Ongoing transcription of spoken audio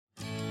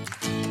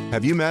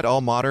Have you met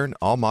All Modern?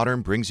 All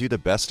Modern brings you the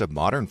best of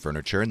modern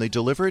furniture, and they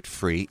deliver it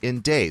free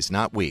in days,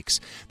 not weeks.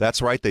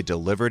 That's right, they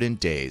deliver it in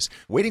days.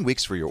 Waiting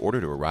weeks for your order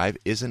to arrive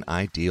isn't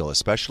ideal,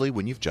 especially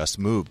when you've just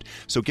moved.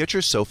 So get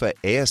your sofa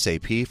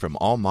ASAP from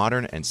All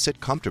Modern and sit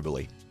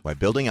comfortably while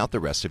building out the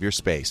rest of your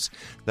space.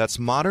 That's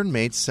modern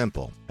made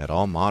simple. At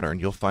All Modern,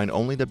 you'll find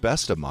only the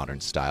best of modern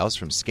styles,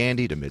 from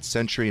Scandi to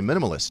mid-century,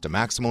 minimalist to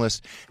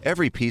maximalist.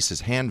 Every piece is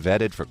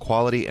hand-vetted for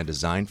quality and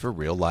designed for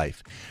real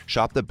life.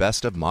 Shop the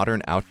best of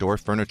modern outdoor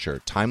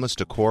furniture, timeless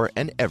decor,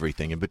 and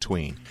everything in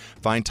between.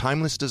 Find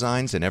timeless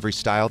designs in every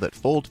style that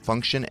fold,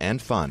 function, and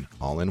fun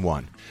all in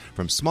one.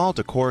 From small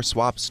decor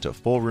swaps to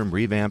full-room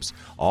revamps,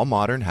 All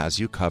Modern has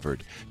you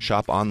covered.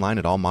 Shop online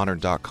at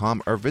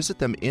allmodern.com or visit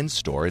them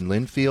in-store in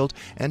Linfield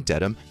and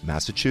Dedham,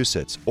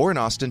 Massachusetts, or in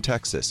Austin,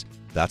 Texas.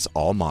 That's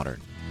All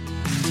Modern.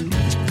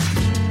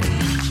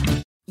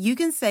 You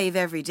can save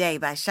every day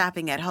by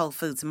shopping at Whole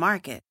Foods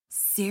Market.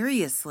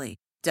 Seriously.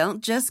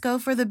 Don't just go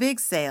for the big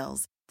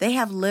sales. They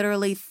have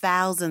literally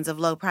thousands of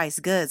low-price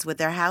goods with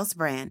their house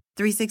brand,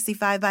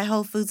 365 by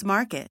Whole Foods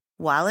Market.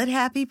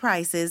 Wallet-happy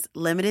prices,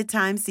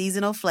 limited-time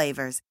seasonal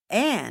flavors,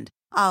 and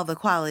all the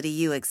quality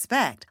you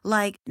expect,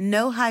 like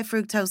no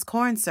high-fructose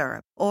corn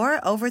syrup or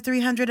over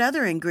 300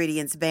 other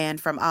ingredients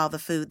banned from all the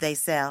food they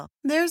sell.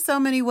 There's so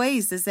many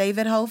ways to save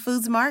at Whole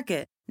Foods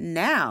Market.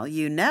 Now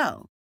you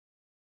know.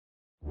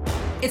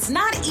 It's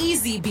not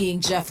easy being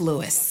Jeff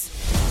Lewis.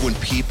 When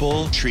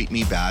people treat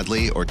me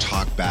badly or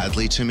talk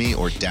badly to me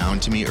or down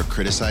to me or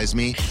criticize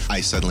me,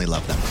 I suddenly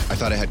love them. I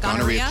thought I had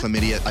gonorrhea,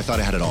 chlamydia. I thought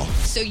I had it all.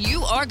 So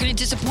you are going to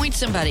disappoint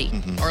somebody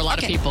or a lot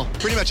of people.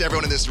 Pretty much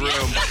everyone in this room.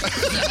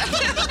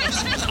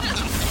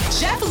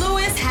 Jeff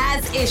Lewis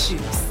has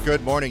issues.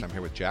 Good morning. I'm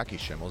here with Jackie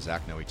Schimmel,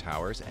 Zach Noe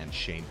Towers, and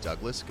Shane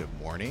Douglas. Good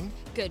morning.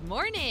 Good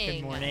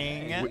morning. Good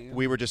morning.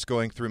 We were just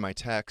going through my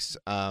texts.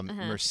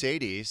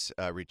 Mercedes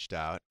reached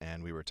out,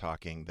 and we were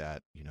talking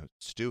that,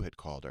 Stu had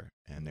called her,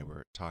 and they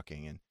were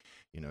talking, and,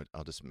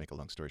 I'll just make a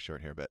long story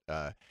short here,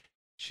 but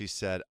she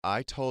said,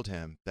 I told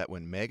him that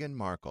when Meghan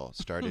Markle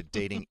started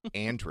dating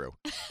Andrew,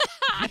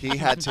 he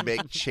had to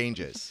make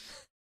changes.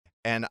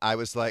 And I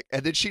was like,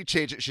 and then she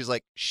changed it. She's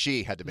like,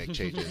 she had to make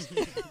changes.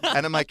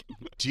 And I'm like,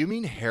 do you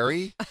mean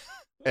Harry?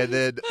 And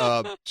then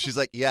she's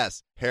like,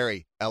 yes,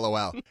 Harry,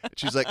 LOL.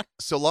 She's like,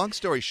 so long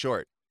story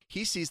short,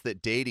 he sees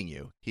that dating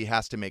you, he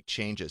has to make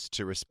changes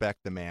to respect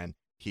the man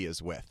he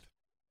is with.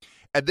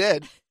 And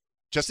then,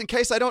 just in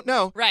case I don't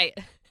know, right,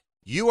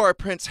 you are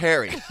Prince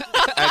Harry.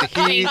 And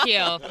thank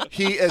you.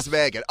 He is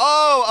Meghan.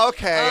 Oh,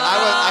 okay.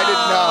 I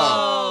didn't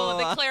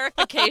know. Oh, the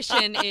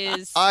clarification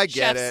is I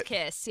get chef's it.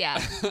 kiss.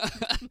 Yeah.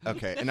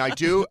 Okay. And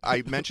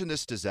I mentioned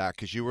this to Zach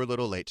because you were a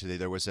little late today.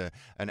 There was an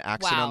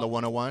accident on the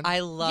 101. I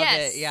love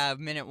Yes. it. Yeah,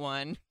 minute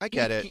one. I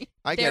get it.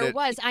 I get There it.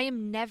 was. I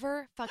am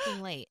never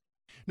fucking late.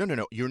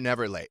 No. You're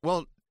never late.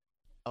 Well,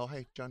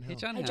 hey, John Hill. Hey,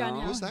 John Hey, John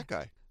Hill. Who's that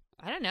guy?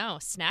 I don't know.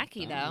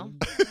 Snacky, though.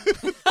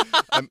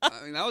 I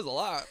mean, that was a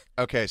lot.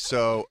 Okay,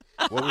 so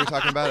what were we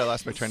talking about? I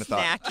lost my train of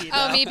thought. Snacky,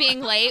 Oh, though. me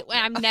being late?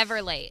 I'm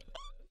never late.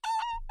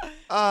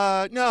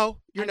 No,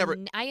 you're never.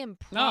 I am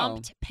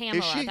prompt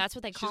Pamela. she? That's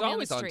what they call She's me on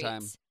always the on streets.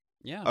 time.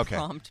 Yeah. Okay.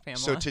 Prompt Pamela.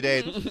 So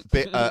today,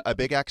 a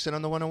big accident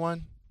on the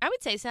 101? I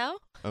would say so.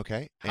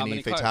 Okay. How Any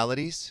many cars?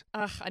 fatalities?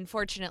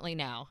 Unfortunately,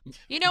 no.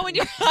 You know, when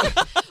you're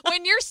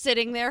when you're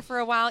sitting there for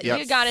a while, Yep.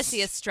 you got to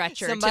see a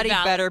stretcher. to Somebody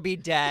val- better be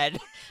dead.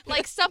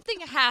 Like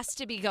something has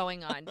to be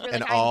going on. We're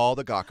And like, all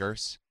the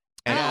gawkers.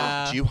 And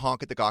Yeah. do you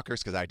honk at the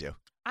gawkers? Because I do.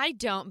 I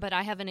don't, but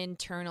I have an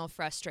internal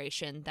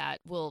frustration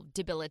that will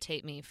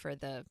debilitate me for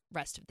the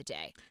rest of the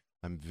day.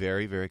 I'm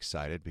very, very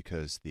excited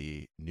because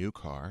the new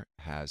car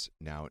has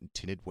now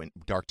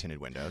dark tinted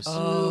windows.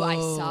 Oh, I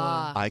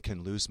saw. I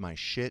can lose my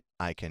shit.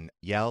 I can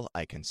yell.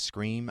 I can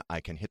scream.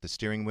 I can hit the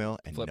steering wheel,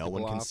 and Flip no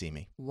people one can off. see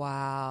me.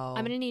 Wow.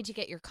 I'm gonna need to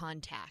get your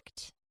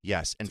contact.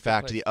 Yes. In It's a good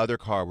fact, place. the other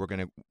car we're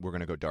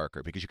gonna go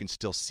darker because you can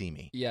still see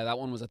me. Yeah, that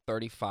one was a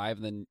 35,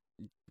 and then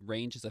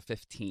range is a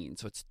 15,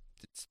 so it's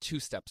 2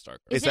 steps darker.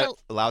 Is Is it that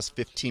allows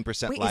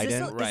 15% Wait, light is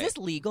in? this, Right. is this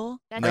legal?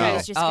 That's No. what I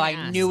was just Oh, gonna I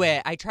ask. knew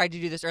it. I tried to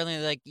do this earlier.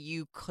 Like,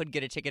 you could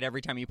get a ticket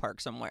every time you park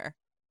somewhere.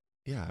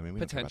 Yeah, I mean, we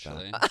don't care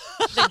Potentially. about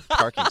that.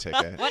 Parking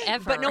ticket.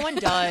 Whatever. But no one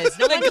does.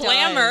 No The one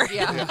glamour. does.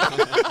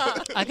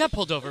 Yeah. I got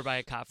pulled over by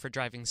a cop for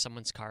driving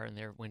someone's car and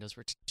their windows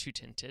were too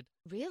tinted.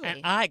 Really?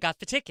 And I got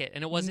the ticket,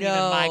 and it wasn't even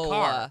my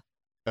car.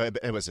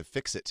 It was a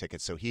fix-it ticket,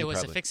 so It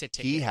was a fix-it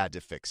He ticket. had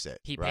to fix it.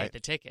 He right? paid the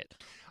ticket.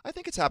 I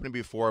think it's happened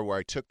before where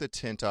I took the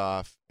tint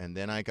off and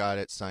then I got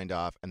it signed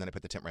off and then I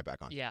put the tint right back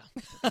on. Yeah,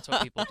 that's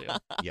what people do.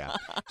 Yeah.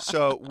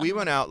 So we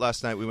went out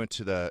last night. We went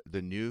to the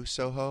new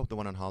Soho, the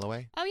one on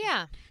Holloway. Oh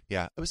yeah.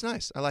 Yeah, it was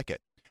nice. I like it.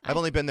 I've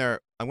only been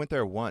there. I went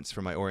there once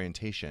for my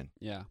orientation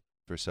Yeah.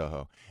 for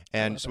Soho,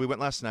 and so we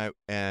went last night.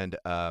 And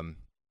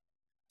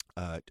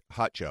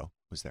Hot Joe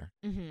was there,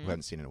 Mm-hmm. who I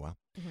haven't seen in a while.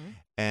 Mm-hmm.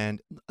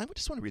 And I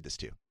just want to read this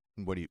to you.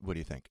 What do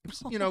you think?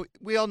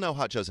 We all know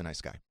Hot Joe's a nice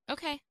guy.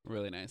 Okay.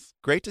 Really nice.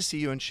 Great to see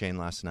you and Shane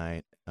last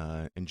night.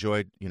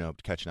 Enjoyed,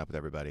 catching up with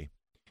everybody.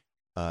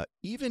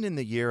 Even in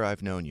the year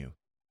I've known you,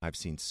 I've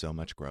seen so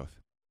much growth.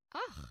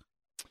 Oh.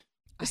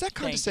 Is that Thank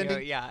you,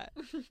 condescending? Yeah.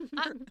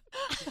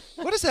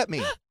 What does that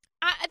mean?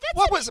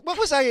 That's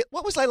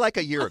What was I like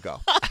a year ago?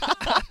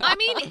 I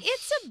mean,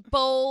 it's a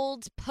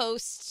bold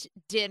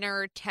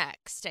post-dinner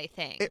text, I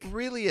think. It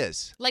really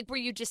is. Like, were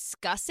you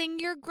discussing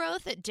your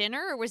growth at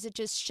dinner, or was it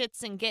just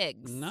shits and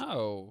gigs?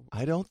 No.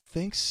 I don't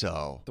think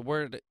so. The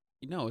word,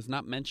 is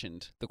not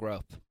mentioned, the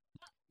growth.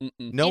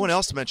 Mm-mm. No one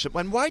else mentioned.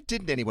 And why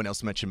didn't anyone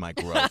else mention my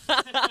growth?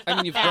 I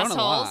mean, you've grown a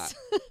lot.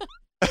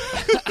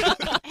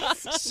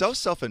 So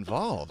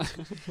self-involved.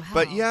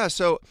 But yeah,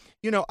 so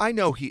I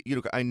know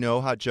I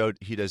know how Joe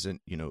he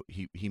doesn't,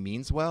 he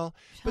means well,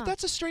 but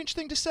that's a strange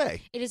thing to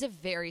say. It is a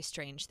very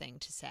strange thing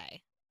to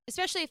say,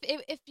 especially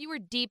if you were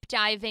deep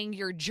diving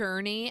your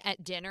journey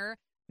at dinner.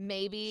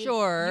 Maybe you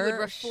would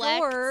reflect.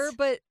 Sure,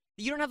 but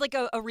you don't have like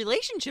a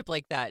relationship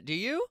like that, do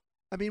you?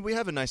 I mean, we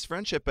have a nice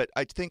friendship, but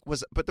I think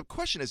but the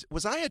question is,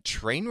 was I a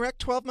train wreck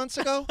 12 months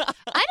ago? I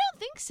don't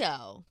think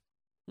so.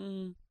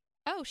 Mm.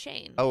 Oh,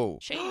 Shane. Oh,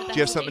 Shane with do the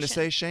you have something to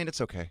hesitation. say, Shane? It's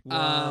okay.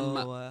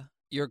 Whoa.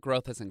 Your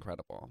growth is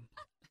incredible.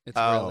 It's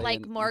Oh. really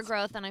Like more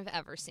growth than I've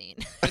ever seen.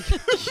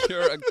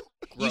 You're a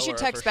You should grower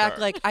text for back sure.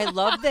 like, I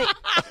love that.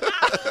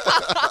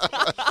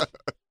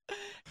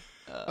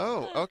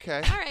 Oh,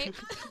 okay. All right.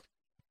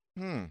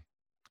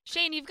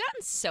 Shane, You've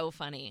gotten so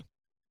funny.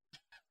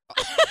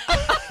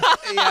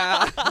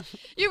 Yeah.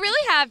 You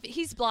really have.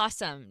 He's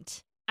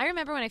blossomed. I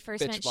remember when I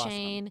first Bitch met blossom.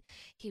 Shane,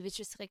 he was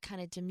just like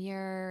kind of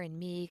demure and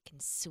meek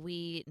and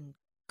sweet and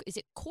is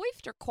it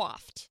coiffed or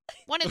coiffed?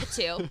 One of the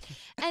two.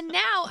 And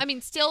now, I mean,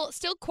 still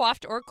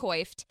coiffed or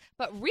coiffed,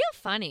 but real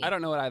funny. I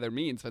don't know what either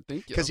means, but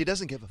thank you. Because he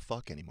doesn't give a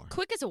fuck anymore.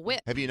 Quick as a whip.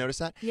 Have you noticed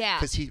that? Yeah.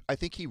 Because I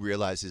think he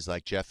realizes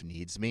like Jeff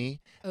needs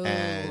me,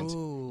 and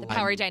The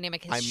power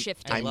dynamic has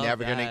shifted. I'm love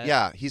never gonna. that.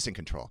 Yeah, he's in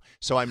control.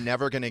 So I'm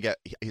never gonna get.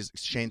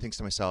 Shane thinks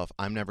to myself,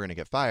 I'm never gonna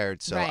get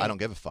fired, so Right. I don't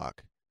give a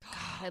fuck. God,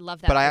 I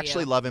love that. But I for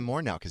actually you. love him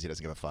more now because he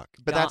doesn't give a fuck.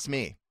 But Yeah. that's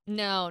me.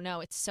 No,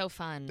 it's so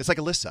fun. It's like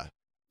Alyssa.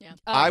 Yeah.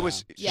 I Oh,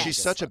 was. yes. She's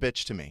such a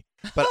bitch to me,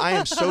 but I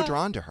am so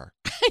drawn to her.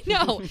 I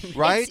know.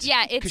 Right?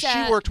 It's Because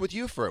she worked with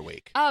you for a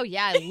week. Oh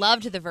yeah, I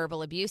loved the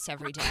verbal abuse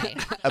every day.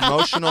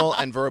 Emotional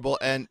and verbal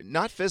and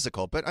not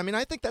physical, but I mean,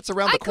 I think that's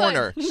around the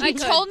corner. I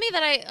told me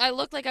that I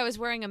looked like I was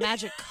wearing a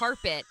magic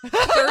carpet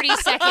 30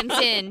 seconds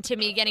in to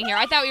me getting here.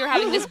 I thought we were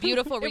having this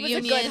beautiful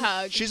reunion. It was a good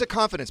hug. She's a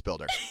confidence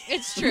builder.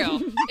 It's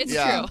true. It's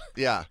Yeah, true.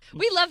 yeah,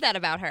 We love that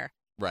about her.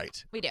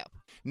 right. We do.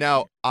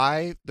 Now,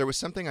 there was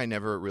something I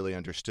never really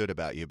understood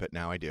about you, but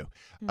now I do.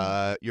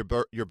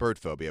 Your bird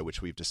phobia, which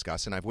we've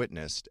discussed and I've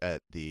witnessed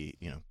at the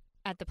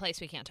At the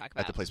place we can't talk about.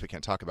 at the place we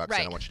can't talk about because I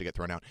Right. don't want you to get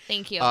thrown out.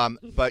 Thank you.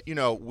 But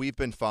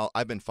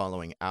I've been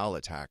following owl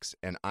attacks,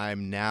 and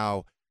I'm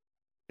now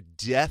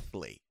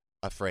deathly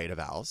afraid of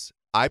owls.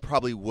 I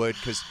probably would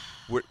because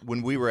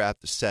when we were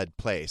at the said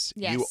place,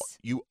 Yes.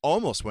 you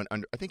almost went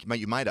under. I think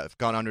you might have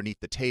gone underneath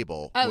the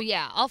table. Oh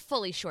yeah, I'll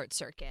fully short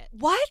circuit.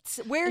 What?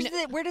 Where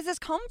does this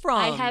come from?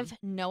 I have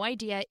no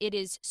idea. It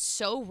is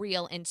so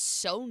real and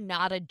so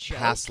not a joke.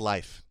 Past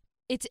life.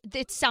 It's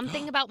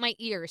something about my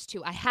ears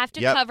too. I have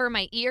to Yep. cover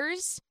my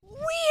ears.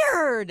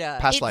 Weird.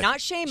 Past life.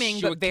 Not shaming,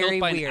 She but was very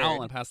killed by weird. an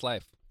owl in past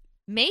life.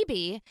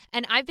 Maybe.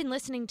 And I've been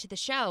listening to the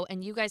show,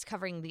 and you guys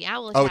covering the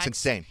owl Oh, attacks it's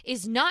insane.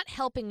 is not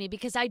helping me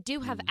because I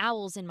do have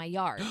owls in my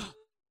yard.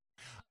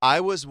 I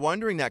was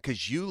wondering that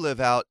because you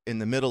live out in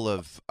the middle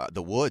of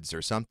the woods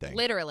or something.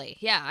 Literally.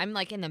 Yeah, I'm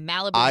like in the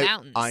Malibu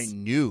mountains. I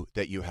knew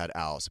that you had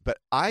owls, but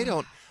I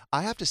don't.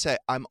 I have to say,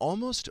 I'm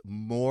almost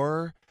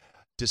more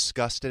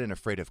disgusted and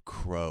afraid of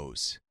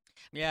crows.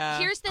 Yeah.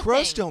 Here's the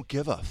Crows thing. don't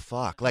give a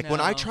fuck. Like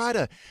when I No. try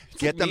to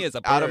get like them me as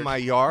a out of bird. my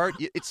yard,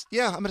 I'm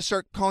going to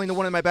start calling the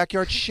one in my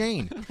backyard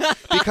Shane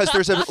because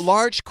there's a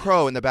large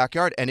crow in the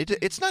backyard and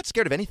it's not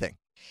scared of anything.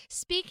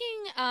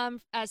 Speaking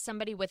as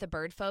somebody with a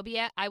bird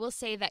phobia, I will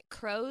say that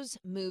crows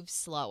move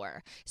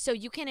slower. So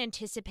you can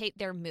anticipate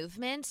their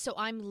movement. So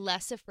I'm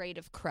less afraid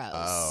of crows.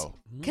 Oh.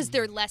 Because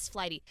they're less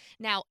flighty.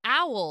 Now,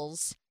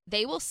 owls,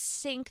 they will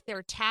sink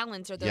their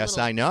talons or their Yes,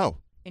 little I know.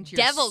 Into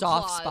your devil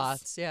soft claws.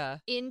 spots. Yeah.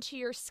 into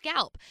your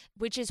scalp,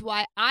 which is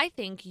why I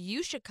think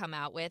you should come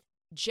out with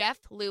Jeff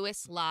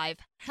Lewis Live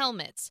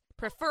helmets,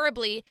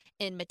 preferably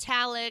in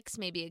metallics,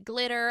 maybe a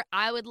glitter.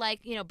 I would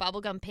like,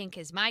 bubblegum pink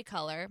is my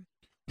color.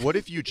 What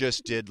if you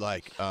just did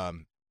like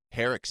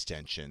hair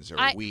extensions or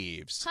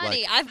weaves?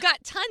 Honey, Like, I've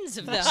got tons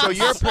of those. so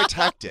you're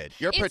protected.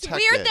 You're It's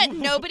protected. weird that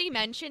nobody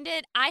mentioned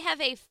it. I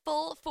have a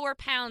full 4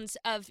 pounds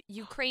of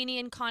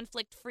Ukrainian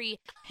conflict-free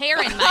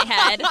hair in my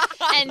head,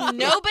 and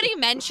nobody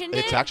mentioned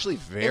it. It's actually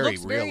very It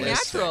looks very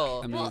realistic.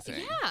 natural. Well,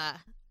 Amazing. yeah.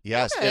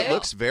 Yes, Okay. it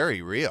looks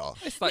very real.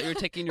 I just thought you were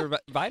taking your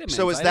vitamins.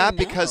 So is I that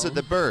didn't because know. of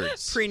the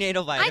birds?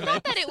 Prenatal I vitamin.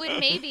 thought that it would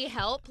maybe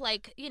help,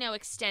 like,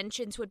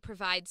 extensions would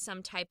provide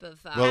some type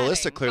of Well,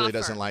 Alyssa padding, clearly buffer.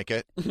 doesn't like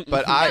it,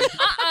 but I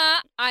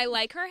I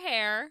like her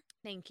hair.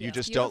 Thank you. You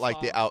just don't like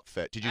the Beautiful.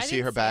 outfit. Did you I see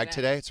didn't her say bag that.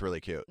 today? It's really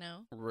cute. No.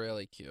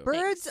 Really cute.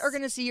 Birds Thanks. are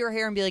going to see your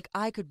hair and be like,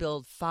 I could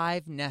build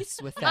 5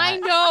 nests with that. I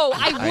know.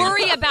 I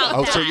worry about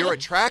Oh, that. so you're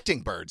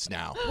attracting birds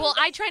now. Well,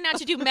 I try not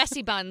to do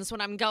messy buns when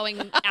I'm going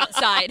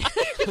outside.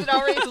 It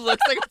already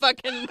looks like a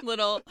fucking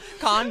little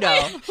condo.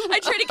 I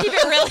try to keep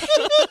it really.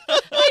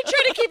 I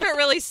try to keep it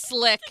really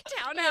slick.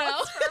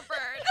 Townhouse for a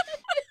bird.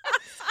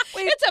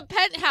 It's a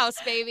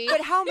penthouse, baby.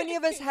 But how many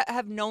of us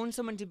have known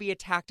someone to be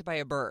attacked by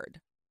a bird?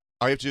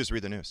 All you have to do is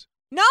read the news.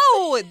 No,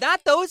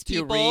 not those Do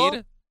you people.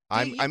 read?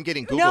 I'm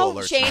getting Google No,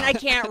 alerts Shane, now. I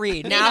can't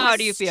read. In Now, how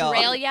do you feel?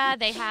 Australia,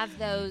 they have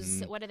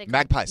those, what are they called?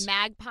 Magpies.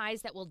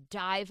 Magpies that will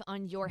dive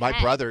on your My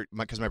head. brother,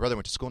 because my brother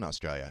went to school in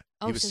Australia.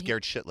 Oh, He was so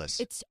scared shitless.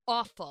 It's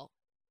awful.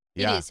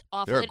 Yeah, It is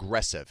awful. they're It-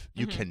 aggressive.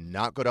 You Mhm.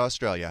 cannot go to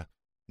Australia,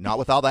 not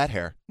with all that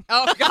hair.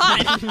 Oh,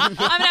 God. I'm going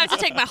to have to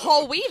take my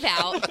whole weave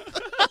out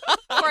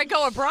before I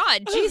go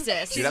abroad.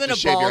 Jesus. You'd have in to a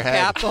shave ball your head.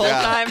 cap the whole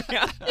Yeah. time.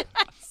 Yeah.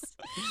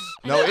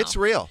 I No, know. it's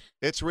real.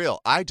 It's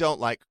real. I don't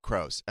like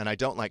crows, and I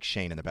don't like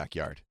Shane in the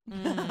backyard.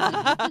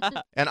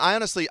 Mm. And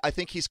I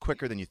think he's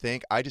quicker than you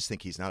think. I just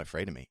think he's not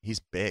afraid of me. He's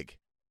big.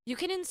 You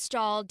can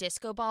install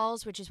disco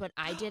balls, which is what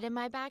I did in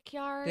my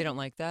backyard. They don't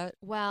like that.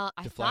 Well,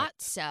 I Deflect. thought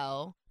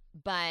so,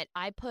 but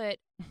I put,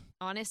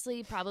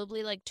 honestly,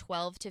 probably like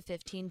 12 to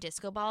 15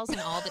 disco balls in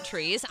all the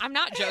trees. I'm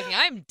not joking.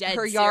 I'm dead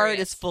Her yard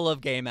serious. is full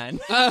of gay men.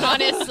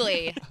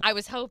 Honestly, I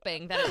was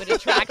hoping that it would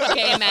attract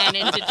gay men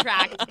and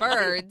detract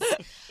birds,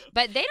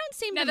 but they don't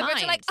seem Now to the mind.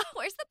 birds are like, oh,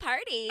 where's the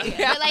party?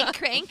 They're like,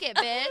 crank it,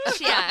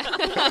 bitch. Yeah.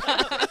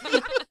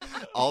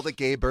 All the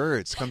gay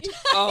birds come to,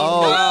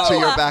 Oh, to no.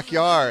 your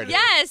backyard.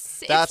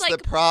 Yes. That's it's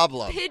like the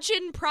problem.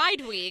 Pigeon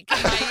Pride Week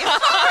in my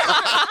yard.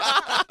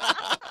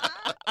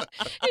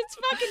 It's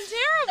fucking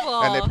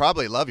terrible. And they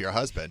probably love your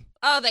husband.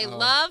 Oh, they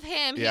love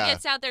him. Yeah. He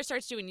gets out there,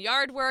 starts doing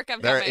yard work.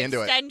 I've They're got my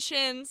into it.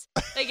 extensions.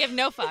 They give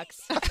no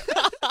fucks.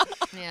 I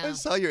Yeah.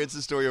 saw your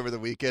Insta story over the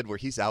weekend where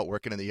he's out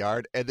working in the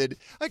yard, and then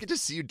I could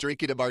just see you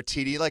drinking a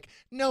martini, like,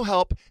 no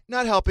help,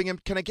 not helping him.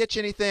 Can I get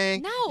you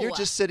anything? No. You're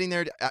just sitting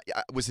there.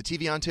 Was the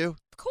TV on too?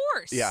 Of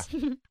course. Yeah.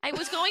 I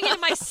was going into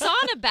my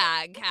sauna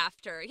bag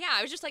after. Yeah,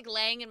 I was just like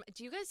laying in.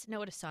 Do you guys know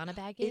what a sauna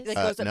bag is? It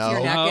goes up no. to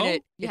your neck and No.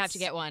 it. You have to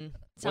get one.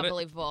 It's What it-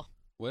 unbelievable.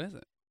 What is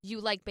it? You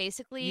like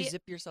basically, You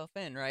zip yourself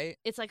in, right?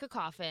 it's like a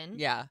coffin.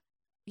 Yeah.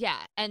 Yeah,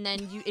 and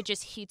then it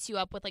just heats you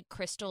up with like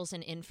crystals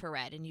and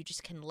infrared, and you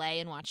just can lay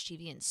and watch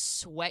TV and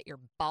sweat your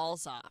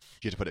balls off.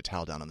 You had to put a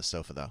towel down on the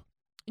sofa though.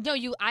 No,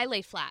 I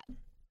lay flat.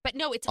 But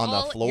no, it's On the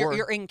all floor?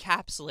 You're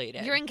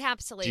encapsulated. You're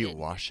encapsulated. Do you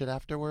wash it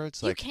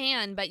afterwards? You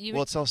can, but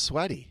Well, it's all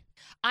sweaty.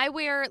 I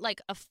wear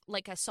like a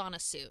sauna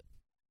suit.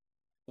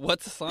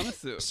 What's a sauna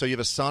suit? So you have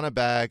a sauna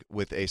bag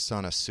with a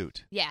sauna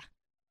suit. Yeah.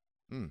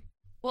 Hmm.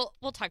 Well,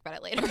 we'll talk about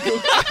it later.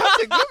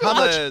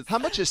 How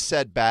much is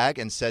said bag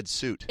and said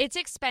suit? It's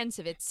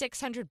expensive. It's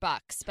 $600,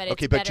 but it's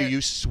Okay, but better. do you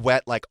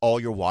sweat like all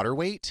your water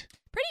weight?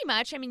 Pretty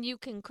much. I mean, you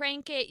can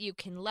crank it, you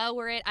can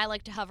lower it. I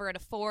like to hover at a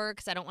 4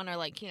 because I don't want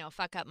to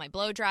fuck up my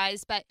blow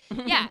dries. But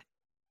yeah,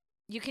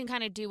 you can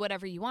kind of do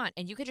whatever you want,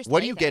 and you could just. What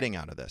are lay you there. getting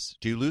out of this?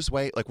 Do you lose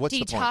weight? Like, what's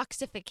the point?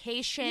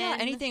 Detoxification. Yeah,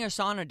 anything a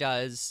sauna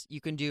does, you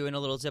can do in a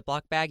little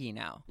Ziploc baggie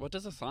now. What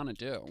does a sauna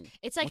do?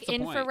 It's like What's the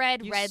point?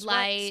 infrared, You red sweat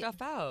light, stuff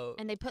out.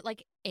 and they put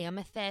like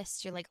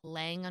amethyst. You're like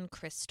laying on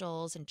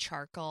crystals and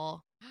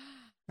charcoal.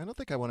 I don't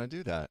think I want to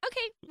do that.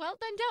 Okay, well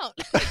then don't.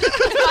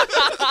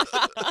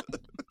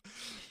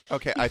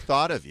 Okay, I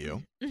thought of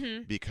you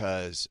Mhm.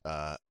 because,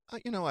 I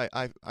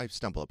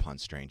stumble upon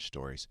strange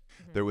stories.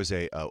 Mhm. There was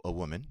a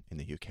woman in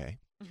the UK,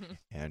 Mhm.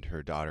 and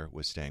her daughter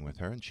was staying with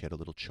her, and she had a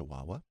little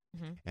chihuahua.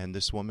 Mhm. And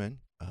this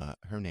woman,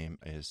 her name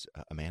is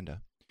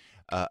Amanda.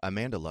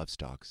 Amanda loves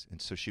dogs,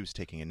 and so she was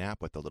taking a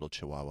nap with the little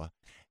chihuahua.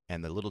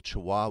 And the little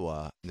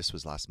chihuahua, and this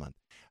was last month,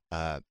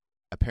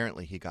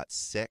 apparently he got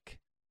sick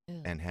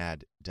Ew. and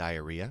had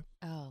diarrhea.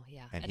 Oh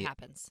yeah, And it he-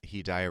 happens.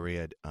 He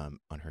diarrheaed on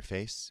her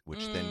face,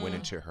 which then went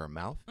into her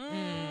mouth.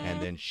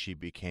 And then she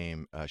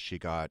became, she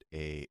got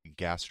a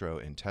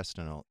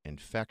gastrointestinal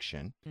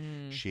infection.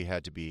 Mm. She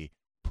had to be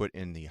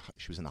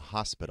she was in the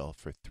hospital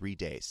for 3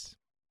 days.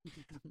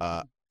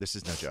 This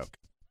is no joke.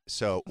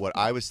 So what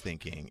I was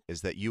thinking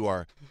is that you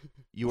are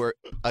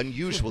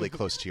unusually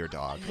close to your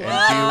dog.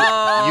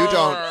 And you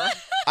don't,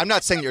 I'm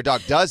not saying your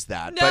dog does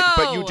that,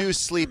 but you No. do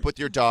sleep with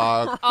your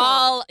dog.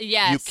 All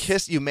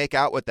yes. You make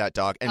out with that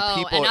dog. And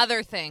people, and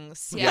other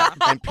things. Yeah.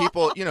 and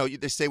people,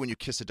 they say when you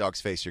kiss a dog's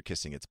face, you're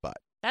kissing its butt.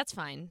 That's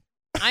fine.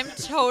 I'm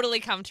totally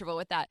comfortable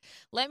with that.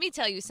 Let me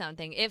tell you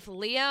something. If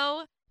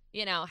Leo,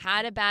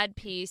 had a bad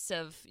piece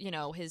of,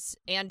 his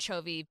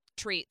anchovy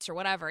treats or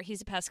whatever,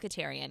 he's a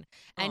pescatarian,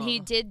 and he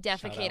did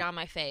defecate on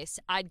my face,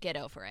 I'd get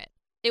over it.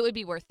 It would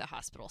be worth the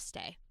hospital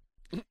stay.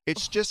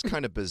 It's just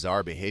kind of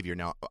bizarre behavior.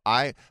 Now,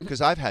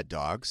 because I've had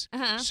dogs,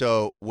 Uh-huh.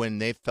 so when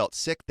they felt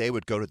sick, they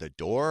would go to the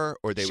door,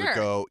 or they Sure. would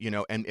go,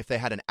 and if they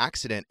had an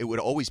accident, it would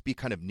always be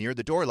kind of near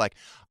the door, like,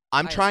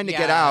 I'm trying to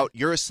get yeah. out,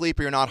 you're asleep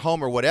or you're not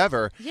home or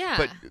whatever. Yeah.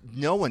 But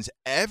no one's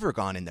ever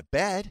gone in the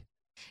bed.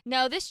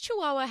 No, this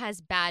Chihuahua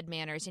has bad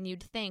manners, and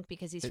you'd think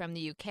because he's from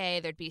the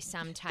UK, there'd be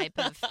some type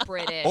of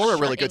British Or a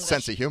really good English.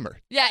 sense of humor.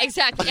 Yeah,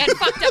 exactly, and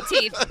fucked up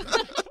teeth.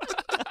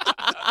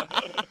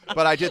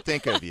 But I did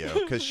think of you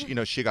because,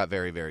 she got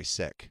very, very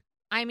sick.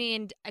 I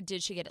mean,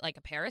 did she get like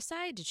a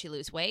parasite? Did she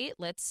lose weight?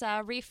 Let's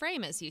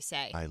reframe, as you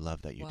say. I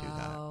love that you do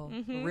that.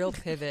 Mhm. Real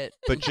pivot.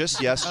 But just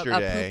A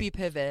yesterday, poopy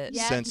pivot.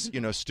 Yeah. since,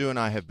 Stu and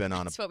I have been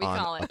on That's what we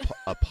call it.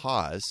 a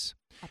pause.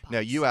 Now,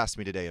 you asked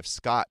me today if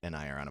Scott and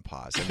I are on a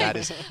pause, and that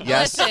is,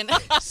 yes, Listen.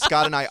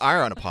 Scott and I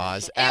are on a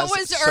pause, It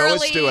was so early.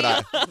 is Stu and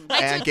I,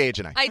 and Gage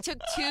and I. I took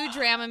 2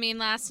 Dramamine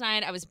last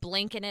night. I was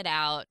blinking it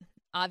out.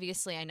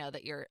 Obviously, I know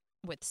that you're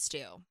with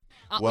Stu.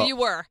 Well- You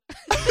were.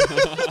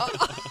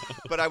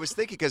 But I was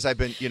thinking because I've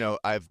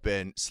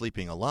been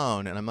sleeping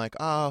alone, and I'm like,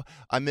 oh,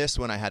 I miss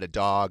when I had a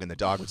dog and the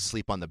dog would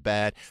sleep on the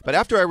bed. But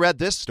after I read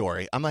this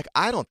story, I'm like,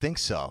 I don't think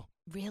so.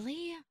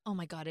 Really? Oh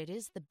my God, it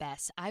is the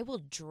best. I will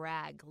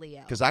drag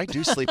Leo. Because I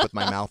do sleep with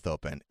my mouth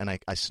open, and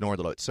I snore a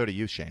little. So do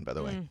you, Shane, by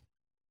the way.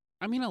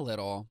 I mean, a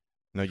little.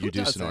 No, you Who do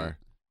doesn't? snore.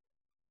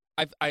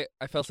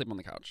 I fell asleep on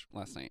the couch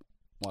last night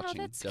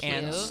watching. that's Jeffrey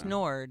And cute. Dahmer.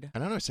 snored. I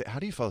don't know. How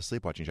do you fall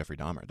asleep watching Jeffrey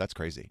Dahmer? That's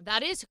crazy.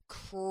 That is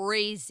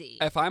crazy.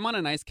 If I'm on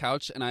a nice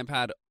couch and I've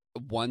had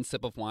one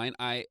sip of wine,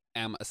 I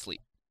am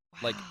asleep.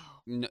 Like,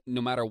 Wow.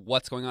 no matter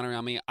what's going on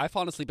around me, I've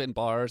fallen asleep in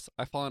bars.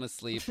 I've fallen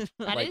asleep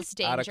That like, is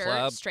at a danger.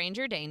 club.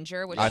 Stranger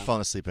danger. Which I've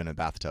fallen asleep in a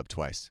bathtub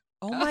twice.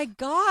 Oh my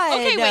God.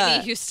 Okay,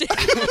 Whitney Houston.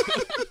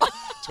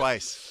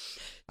 Twice.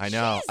 I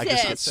know. I just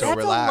get Jesus. so That's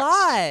relaxed. a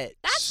lot.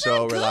 That's so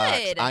not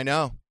relaxed. good. I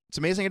know. It's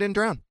amazing I didn't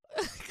drown.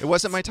 It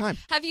wasn't my time.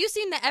 Have you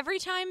seen the Every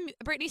Time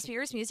Britney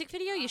Spears music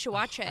video? You should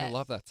watch it. I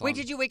love that song. Wait,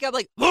 did you wake up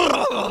like,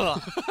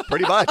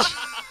 Pretty much.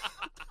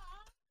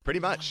 Pretty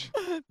much.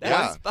 that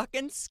Yeah. was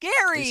fucking At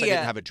scary. least I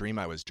didn't have a dream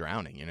I was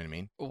drowning. You know what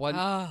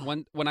I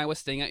mean? When I was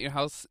staying at your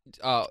house,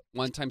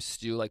 one time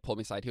Stu pulled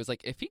me aside. He was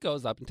like, "If he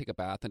goes up and take a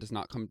bath and does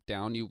not come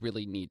down, you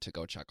really need to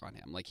go check on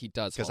him. Like he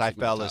does." Because fall I asleep in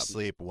the fell tub."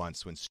 asleep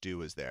once when Stu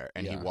was there,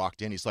 and he Yeah.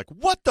 walked in. He's like,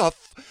 "What the?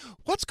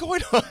 What's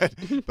going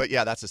on?" But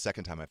yeah, that's the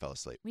second time I fell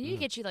asleep. We need to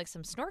get you like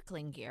some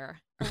snorkeling gear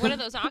or one of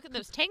those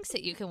those tanks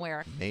that you can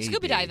wear. Maybe.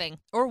 Scuba diving.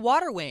 Or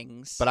water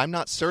wings. But I'm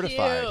not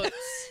certified. Cute.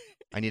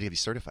 I need to be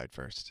certified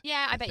first.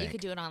 Yeah, I bet you think.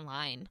 could do it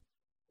online.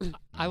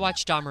 I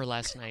watched Dahmer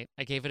last night.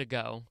 I gave it a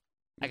go.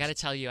 I got to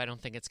tell you, I don't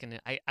think it's going to.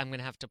 I'm going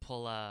to have to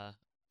pull.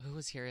 Who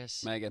was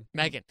curious? Megan.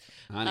 Megan.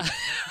 Honey.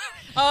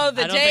 Oh,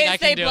 the I don't think I days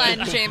they can do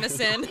blend, it.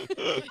 Jameson.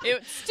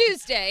 It's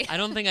Tuesday. I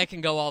don't think I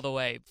can go all the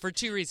way for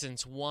 2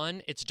 reasons.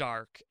 1, it's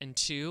dark, and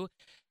 2,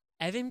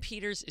 Evan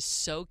Peters is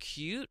so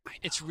cute.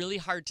 It's really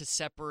hard to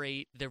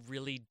separate the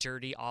really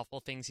dirty, awful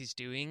things he's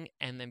doing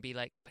and then be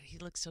like, but he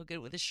looks so good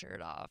with his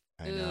shirt off.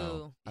 I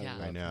know. Ooh. Yeah.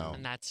 I know.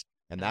 And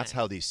that's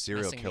how these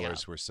serial messing me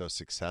killers up. were so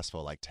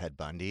successful, like Ted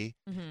Bundy,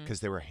 Mhm. because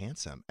they were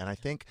handsome. And I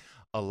think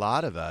a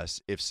lot of us,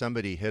 if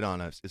somebody hit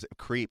on us, a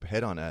creep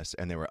hit on us,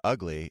 and they were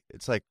ugly,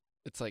 it's a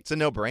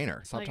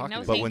no-brainer. Stop Like, talking.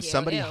 no to But me. when Thank you.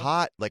 somebody Ew.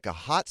 hot, like a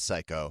hot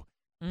psycho,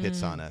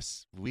 hits Mm. on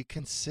us, we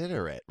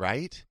consider it,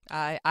 right?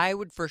 I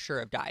would for sure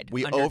have died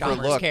We under Dahmer's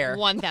overlook- care.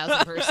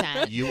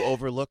 1,000%. You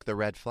overlook the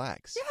red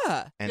flags.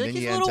 Yeah. And You're then like, you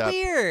he's a end little up-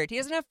 weird. He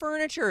doesn't have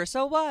furniture.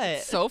 So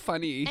what? So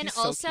funny. And He's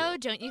so also,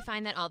 cute. don't you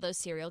find that all those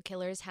serial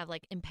killers have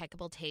like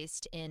impeccable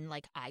taste in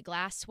like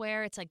eyeglass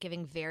wear? It's like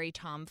giving very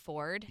Tom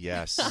Ford.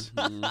 Yes.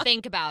 Mhm.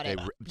 Think about They it.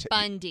 r- t-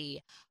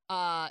 Bundy,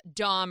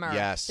 Dahmer,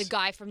 Yes. the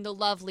guy from The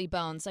Lovely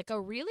Bones, like a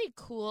really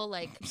cool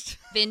like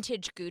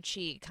vintage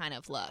Gucci kind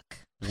of look.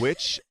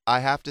 Which I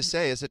have to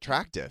say is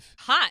attractive.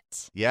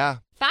 Hot Yeah.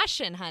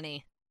 fashion,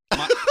 honey.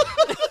 My-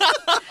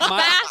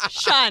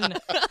 Fashion.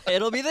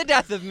 It'll be the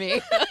death of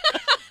me.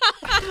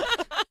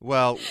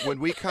 Well, when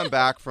we come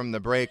back from the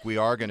break, we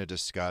are going to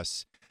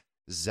discuss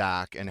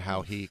Zach and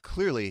how he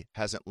clearly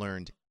hasn't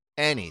learned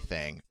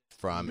anything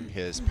from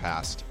his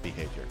past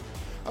behavior.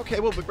 Okay,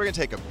 well, we're going to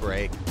take a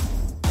break.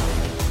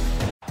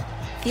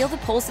 Feel the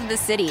pulse of the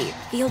city.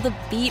 Feel the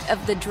beat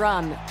of the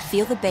drum.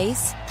 Feel the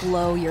bass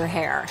blow your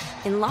hair.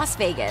 In Las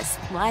Vegas,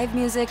 live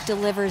music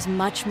delivers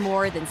much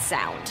more than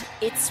sound.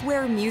 It's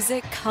where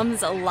music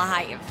comes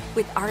alive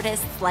with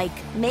artists like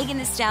Megan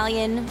Thee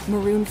Stallion,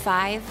 Maroon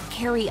 5,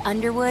 Carrie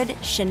Underwood,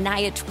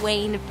 Shania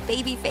Twain,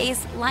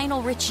 Babyface,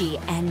 Lionel Richie,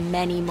 and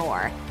many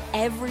more.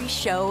 Every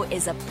show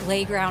is a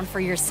playground for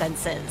your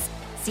senses.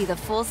 See the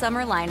full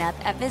summer lineup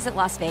at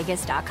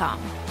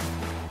visitlasvegas.com.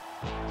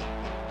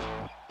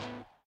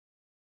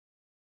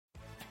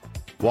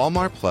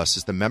 Walmart Plus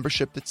is the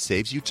membership that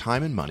saves you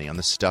time and money on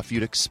the stuff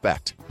you'd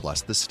expect,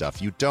 plus the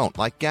stuff you don't,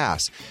 like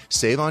gas.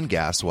 Save on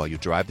gas while you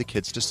drive the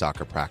kids to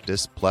soccer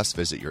practice, plus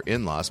visit your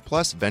in-laws,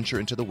 plus venture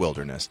into the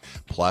wilderness,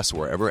 plus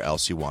wherever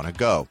else you want to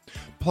go.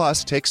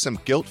 Plus, take some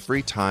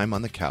guilt-free time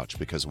on the couch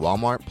because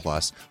Walmart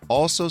Plus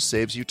also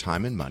saves you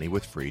time and money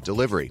with free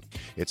delivery.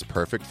 It's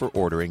perfect for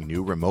ordering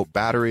new remote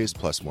batteries,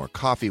 plus more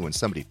coffee when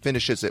somebody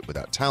finishes it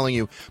without telling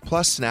you,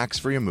 plus snacks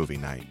for your movie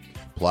night.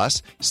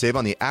 Plus, save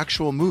on the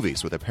actual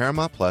movies with a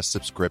Paramount Plus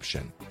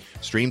subscription.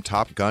 Stream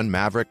Top Gun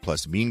Maverick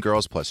plus Mean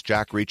Girls plus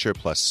Jack Reacher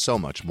plus so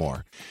much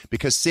more.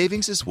 Because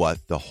savings is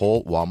what the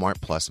whole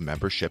Walmart Plus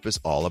membership is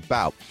all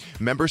about.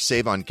 Members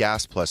save on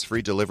gas plus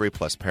free delivery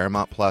plus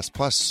Paramount Plus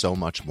plus so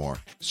much more.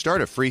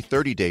 Start a free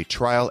 30-day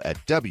trial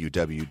at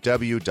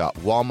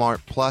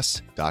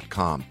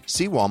www.walmartplus.com.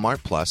 See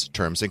Walmart Plus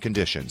terms and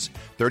conditions.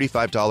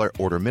 $35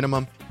 order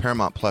minimum,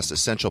 Paramount Plus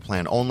Essential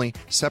Plan only,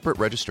 separate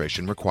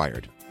registration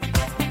required.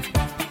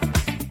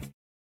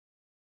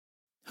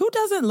 Who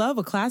doesn't love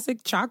a classic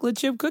chocolate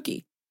chip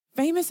cookie?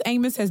 Famous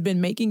Amos has been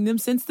making them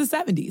since the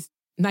 70s,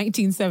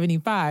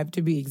 1975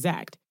 to be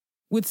exact.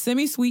 With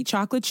semi-sweet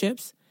chocolate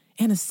chips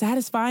and a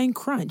satisfying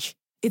crunch,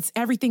 it's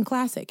everything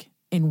classic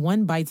in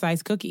one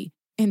bite-sized cookie,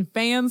 and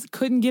fans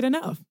couldn't get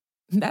enough.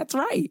 That's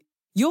right.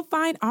 You'll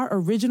find our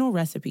original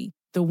recipe,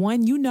 the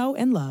one you know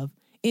and love,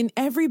 in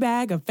every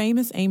bag of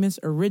Famous Amos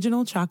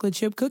original chocolate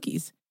chip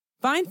cookies.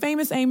 Find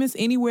Famous Amos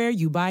anywhere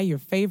you buy your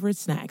favorite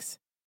snacks.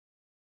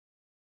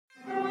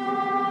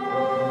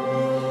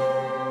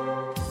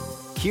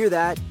 Hear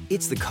that?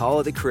 It's the call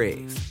of the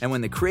Crave. And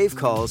when the Crave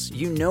calls,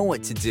 you know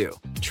what to do.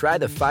 Try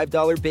the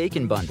 $5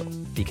 Bacon Bundle,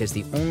 because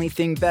the only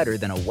thing better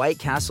than a White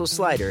Castle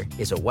slider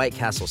is a White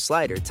Castle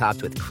slider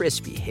topped with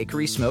crispy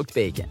hickory smoked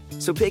bacon.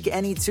 So pick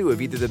any two of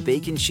either the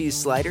Bacon Cheese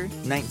Slider,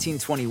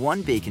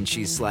 1921 Bacon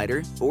Cheese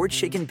Slider, or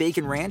Chicken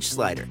Bacon Ranch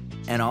Slider.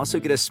 And also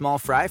get a small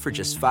fry for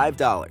just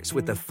 $5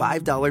 with the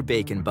 $5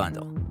 Bacon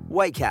Bundle.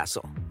 White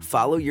Castle.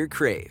 Follow your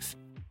Crave.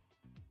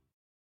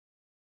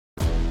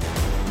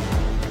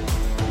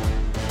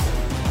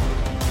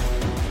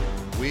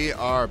 We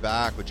are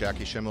back with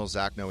Jackie Schimmel,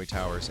 Zach Noe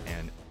Towers,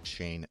 and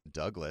Shane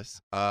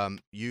Douglas.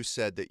 You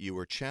said that you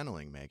were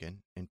channeling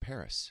Megan in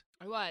Paris.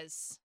 I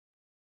was.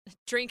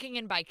 Drinking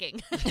and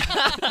biking.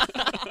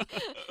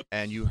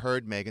 And you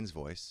heard Megan's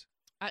voice.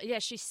 Yeah,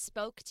 she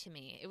spoke to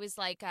me. It was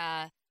like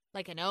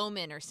an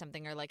omen or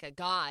something, or like a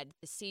god.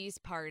 The seas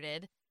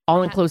parted.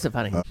 All-inclusive,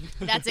 honey.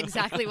 That's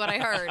exactly what I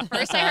heard.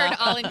 First I heard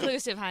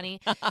all-inclusive, honey.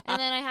 And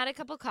then I had a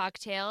couple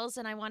cocktails,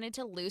 and I wanted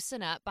to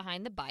loosen up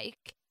behind the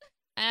bike.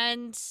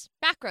 And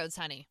back roads,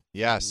 honey.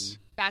 Yes.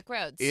 Back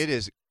roads. It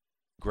is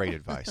great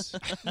advice.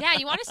 Yeah,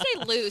 you want to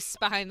stay loose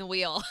behind the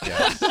wheel.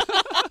 Yes.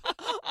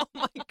 Oh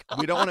my God.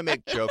 We don't want to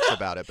make jokes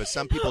about it, but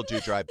some people do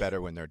drive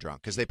better when they're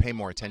drunk because they pay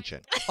more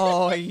attention.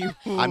 Oh, you.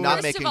 I'm not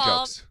First making of all,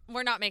 jokes.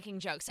 We're not making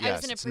jokes. I Yes,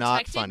 was in a it's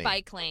not protected funny.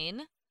 bike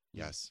lane.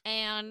 Yes.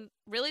 And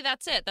really,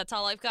 that's it. That's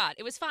all I've got.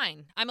 It was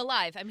fine. I'm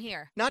alive. I'm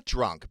here. Not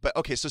drunk, but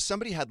okay, so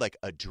somebody had like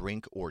a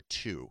drink or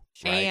two,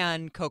 right?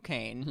 And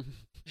cocaine.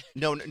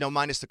 No,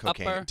 minus the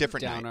cocaine. Upper,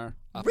 Different night. downer.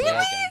 Upper, Really?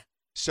 again.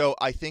 So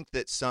I think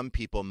that some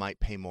people might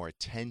pay more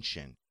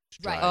attention to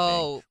Right.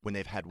 driving when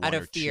they've had one out or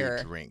of fear.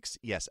 two drinks.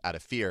 Yes, out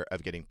of fear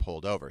of getting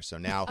pulled over. So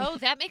now Oh,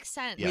 that makes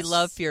sense. Yes. We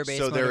love fear-based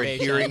so they're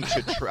motivation.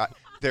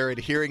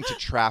 adhering to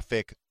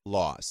traffic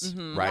laws,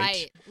 Mhm.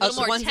 right? A little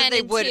the more ones 10 that they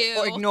and would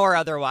 2. ignore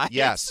otherwise.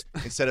 Yes.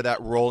 Instead of that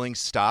rolling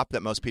stop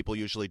that most people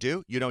usually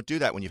do, you don't do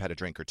that when you've had a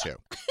drink or two.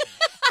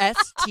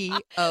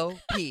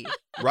 STOP.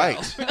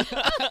 Right.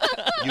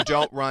 You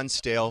don't run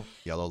stale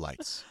yellow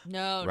lights.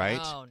 No, Right?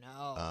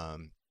 no.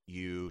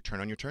 You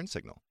turn on your turn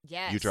signal.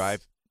 Yes. You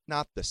drive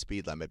not the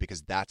speed limit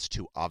because that's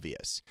too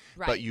obvious.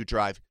 Right. But you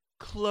drive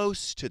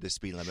close to the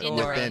speed limit In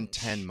the within range.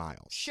 10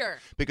 miles. Sure.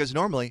 Because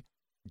normally,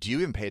 do you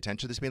even pay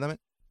attention to the speed limit?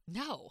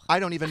 No. I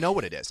don't even know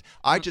what it is.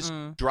 I just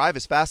drive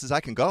as fast as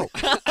I can go.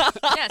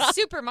 Yeah,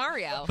 Super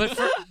Mario.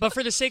 But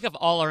for the sake of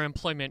all our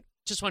employment,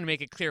 just want to make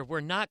it clear, we're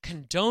not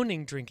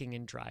condoning drinking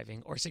and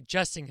driving or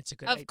suggesting it's a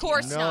good idea. Of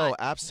course No, not.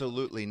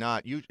 absolutely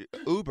not. You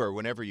Uber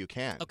whenever you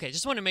can. Okay,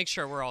 just want to make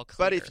sure we're all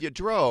clear. But if you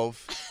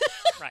drove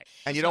right.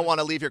 and you don't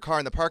want to leave your car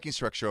in the parking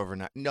structure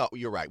overnight, no,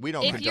 you're right. We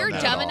don't If condone you're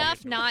that dumb at all.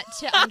 enough not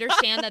to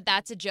understand that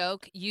that's a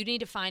joke, you need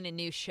to find a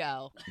new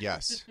show.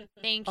 Yes.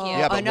 Thank you. Oh,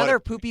 Yeah, but another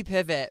what- poopy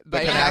pivot But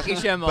by can Jackie I-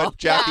 Schimmel. But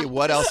Jackie, Yeah.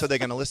 what else are they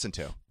going to listen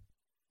to?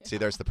 See,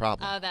 there's the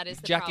problem. Oh, that is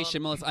the Jackie problem.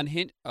 Schimmel is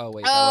unhinged. Oh,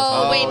 wait.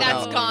 Oh, wait, Oh,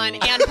 that's no. gone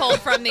and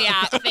pulled from the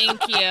app.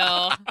 Thank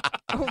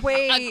you.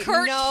 Wait, A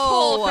curt no.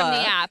 pull from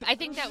the app. I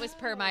think that was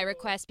per my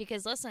request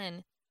because,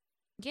 listen,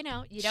 you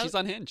don't. She's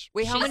unhinged.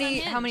 Wait, how She's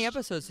many unhinged.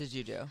 episodes did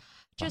you do?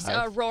 Just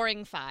 5. a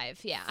roaring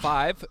 5, yeah.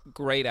 5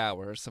 great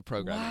hours of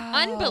programming. Wow.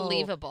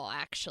 Unbelievable,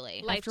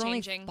 actually. Life After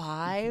only changing.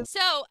 5?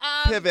 So,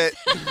 Pivot.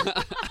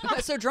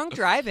 So drunk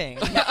driving.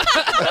 Yeah,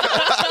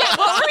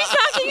 what were we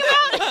talking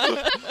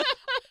about?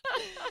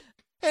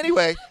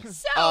 Anyway,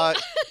 So-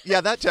 yeah,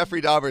 that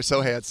Jeffrey Dahmer is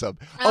so handsome.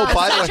 Oh,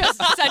 by the way,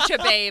 such a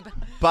babe.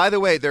 by the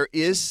way, there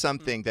is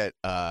something that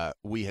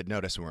we had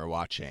noticed when we were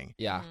watching,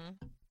 Yeah.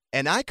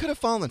 and I could have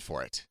fallen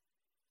for it.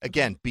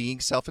 Again, being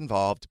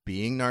self-involved,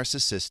 being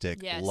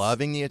narcissistic, Yes.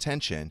 loving the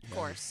attention. Of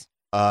course.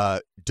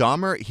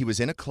 Dahmer, he was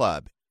in a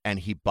club and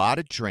he bought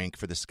a drink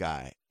for this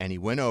guy, and he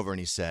went over and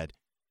he said,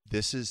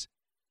 "This is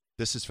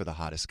This is for the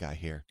hottest guy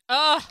here.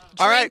 Oh,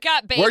 All right. drink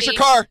up, baby. Where's your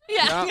car?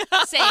 Yeah,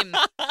 same.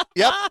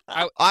 Yep.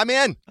 I'm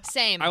in.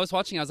 Same. I was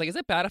watching. I was like, is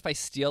it bad if I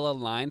steal a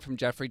line from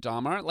Jeffrey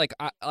Dahmer?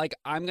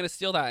 I'm gonna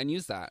steal that and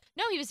use that.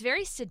 No, he was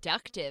very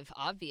seductive,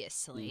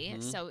 obviously.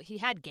 Mhm. So he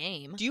had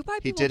game. Do you buy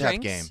He people did have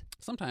drinks? game.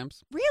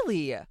 Sometimes.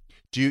 Really?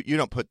 You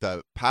don't put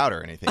the powder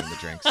or anything in the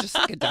drinks. Just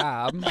like a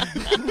dab.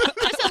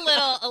 Just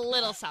a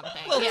little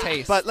something. Little Yeah.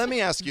 taste. But let me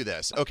ask you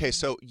this. Okay,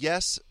 so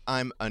yes,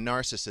 I'm a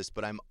narcissist,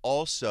 but I'm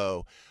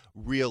also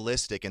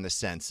realistic in the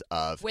sense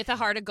of. With a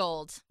heart of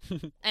gold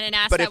and an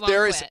ass But that if won't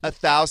there is quit.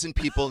 1,000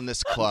 people in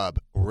this club,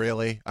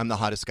 really, I'm the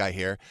hottest guy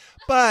here.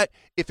 But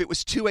if it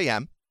was 2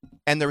 a.m.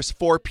 and there was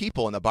 4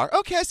 people in the bar,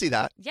 okay, I see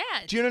that. Yeah.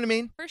 Do you know what I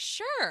mean? For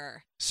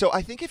sure. So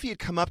I think if he had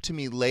come up to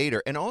me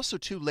later, and also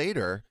too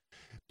later,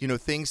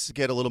 things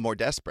get a little more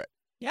desperate.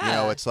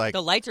 Yeah. It's like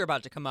the lights are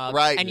about to come up,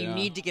 Right. and you Yeah.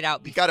 need to get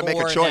out you before got to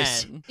make a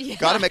choice. then. Yeah.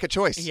 Got to make a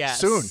choice Yes.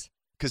 soon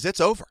because it's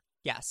over.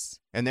 Yes.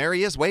 And there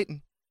he is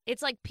waiting.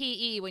 It's like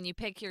PE when you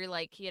pick your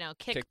kickball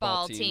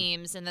Kickball team.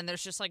 teams, and then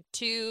there's just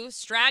 2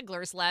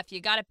 stragglers left. You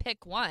got to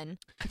pick one.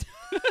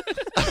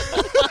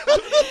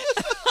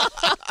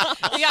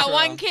 You got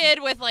one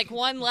kid with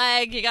one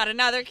leg. You got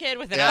another kid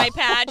with an eye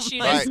patch.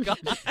 You Right.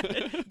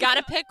 just got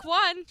to pick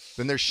one.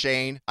 Then there's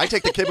Shane. I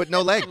take the kid with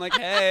no leg. I'm like,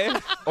 hey.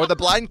 Or the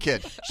blind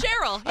kid.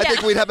 Cheryl. I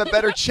think we'd have a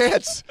better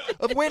chance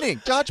of winning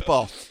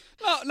dodgeball.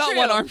 No, not True.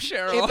 one arm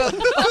Cheryl.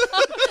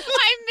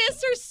 I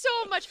miss her so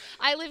much.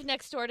 I lived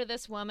next door to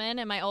this woman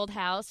in my old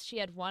house. She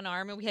had one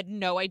arm, and we had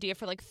no idea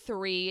for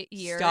 3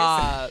 years.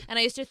 Stop. And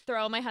I used to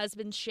throw my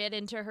husband's shit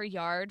into her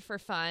yard for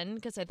fun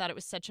because I thought it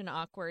was such an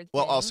awkward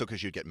Well, thing. also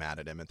because you'd get mad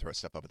at him and throw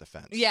stuff over the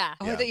fence. Yeah.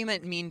 Oh, I thought you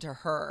meant mean to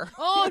her.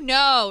 Oh,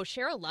 no.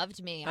 Cheryl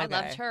loved me. I Okay.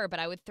 loved her, but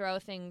I would throw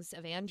things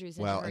of Andrew's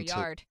into Well, her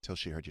yard. until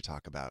she heard you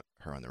talk about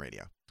her on the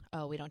radio.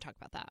 Oh, we don't talk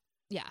about that.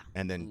 Yeah.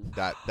 And then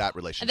that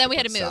relationship And then we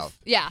had to went move. south.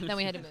 Yeah, then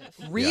we had to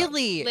move.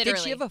 Really? Did Literally.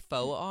 she have a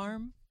faux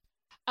arm?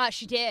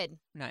 She did.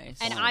 Nice.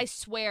 And I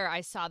swear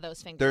I saw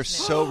those fingers They're move.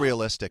 so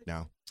realistic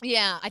now.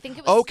 Yeah, I think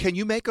it was. Oh, can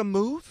you make a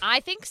move? I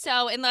think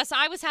so, unless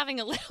I was having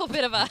a little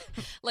bit of a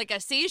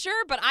seizure,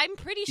 but I'm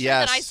pretty sure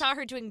Yes. that I saw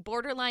her doing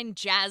borderline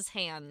jazz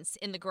hands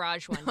in the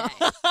garage one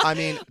day. I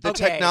mean, the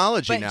Okay,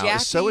 technology but now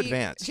is so Jackie-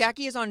 advanced.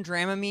 Jackie is on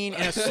Dramamine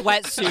in a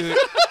sweatsuit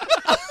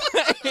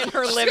in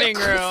her living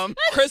room.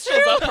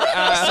 Crystal's up her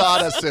ass.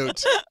 Sauna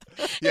suit.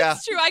 Yeah.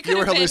 It's true. I could You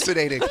were have been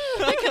hallucinating.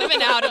 I could have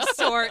been out of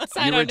sorts.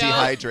 I You don't were know.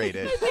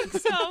 dehydrated. I think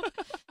so.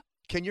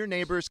 Can your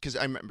neighbors, because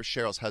I remember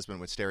Cheryl's husband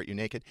would stare at you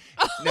naked.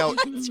 No,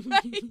 That's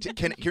right.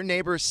 can your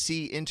neighbors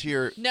see into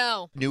your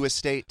No. new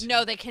estate?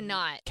 No, they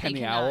cannot. Can They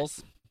the cannot.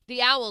 owls?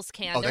 The owls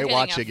can. Oh, They're they're getting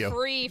watching a you.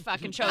 free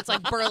fucking show. It's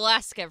like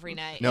burlesque every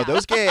night. No, Yeah.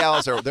 those gay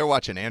owls they're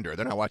watching Andrew.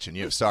 They're not watching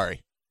you.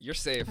 Sorry. You're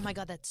safe. Oh my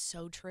god, that's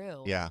so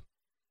true. Yeah.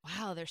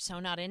 Wow, they're so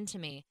not into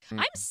me. Mm.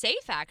 I'm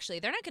safe actually.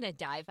 They're not going to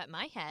dive at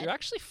my head. You're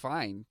actually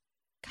fine.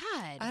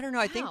 God. I don't know.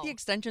 I think wow. the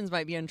extensions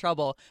might be in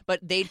trouble, but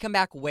they'd come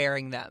back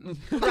wearing them.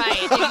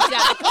 Right,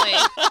 exactly.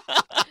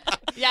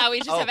 Yeah, we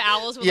just have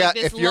owls with yeah,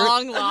 this if you're-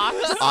 long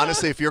locks.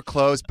 Honestly, if your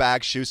clothes,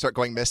 bags, shoes start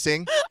going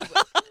missing,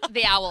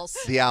 The owls.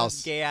 the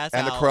owls Gay ass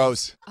and the owls.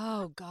 crows.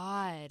 Oh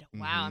God!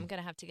 Wow, Mhm. I'm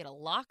gonna have to get a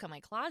lock on my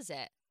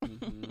closet.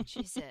 Mhm.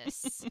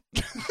 Jesus.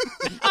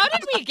 How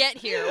did we get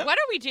here? What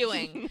are we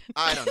doing?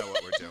 I don't know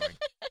what we're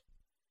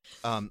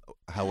doing.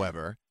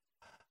 However,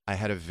 I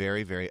had a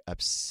very, very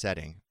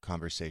upsetting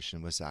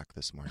conversation with Zach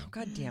this morning. Oh,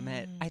 God damn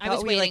it. I I thought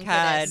was we waiting for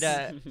had.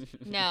 this.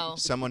 No.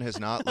 Someone has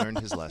not learned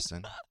his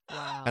lesson.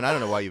 Wow. And I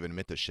don't know why you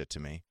admit this shit to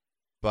me,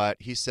 but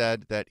he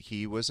said that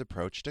he was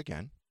approached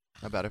again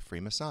about a free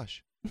massage.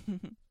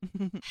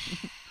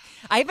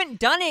 I haven't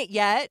done it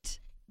yet.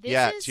 This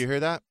yeah, is- do you hear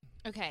that?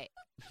 Okay.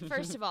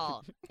 First of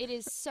all, it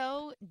is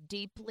so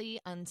deeply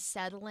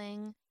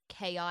unsettling,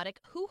 chaotic.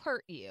 Who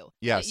hurt you?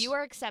 Yes. That you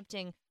are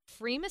accepting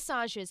free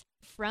massages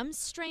from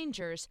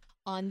strangers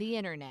on the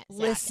internet. Zach.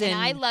 Listen. And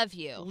I love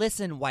you.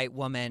 Listen, white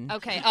woman.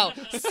 Okay. Oh,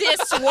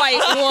 cis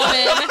white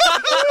woman.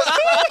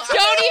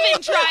 Don't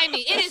even try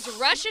me. It is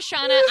Rosh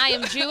Hashanah. I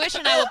am Jewish,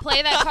 and I will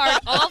play that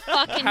card all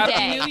fucking Happy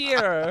day. New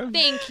Year.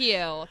 Thank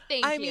you.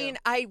 Thank you. I mean,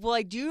 I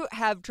do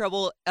have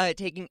trouble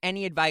taking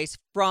any advice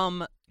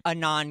from a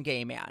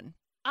non-gay man.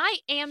 I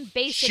am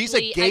basically She's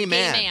a gay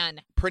man.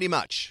 man. Pretty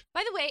much.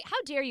 By the way, how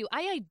dare you?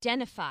 I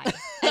identify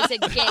as a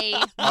gay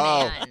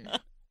Oh. man.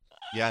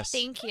 Yes.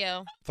 Thank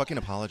you. Fucking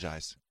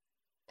apologize.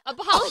 Zach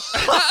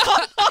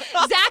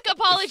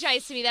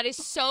apologized to me. That is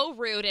so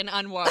rude and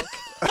unwoke.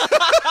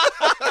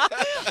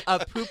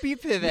 A poopy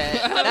pivot.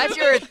 That's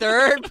your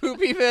third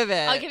poopy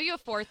pivot. I'll give you a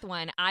fourth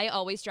one. I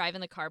always drive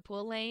in the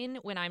carpool lane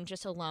when I'm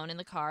just alone in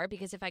the car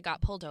because if I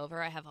got pulled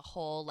over, I have a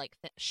whole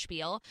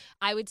spiel.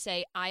 I would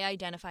say I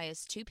identify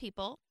as two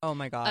people, Oh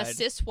my God. a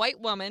cis white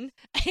woman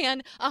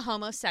and a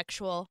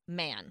homosexual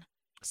man.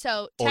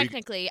 So Or you-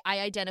 technically, I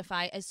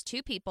identify as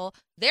two people.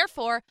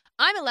 Therefore,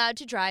 I'm allowed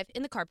to drive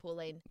in the carpool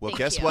lane. Well, Thank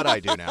guess you. what I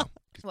do now?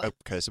 What?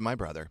 Because of my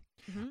brother.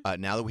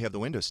 Now that we have the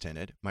windows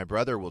tinted, my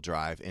brother will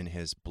drive in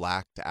his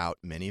blacked out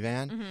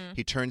minivan.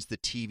 He turns the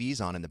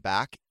TVs on in the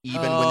back,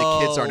 even when the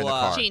kids aren't in the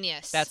car.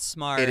 Genius. That's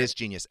smart. It is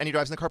genius. And he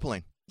drives in the carpool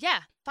lane. Yeah,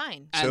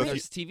 fine. And So if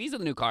there's TVs in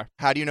the new car.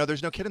 How do you know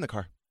there's no kid in the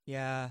car?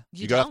 Yeah.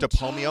 You're going to have to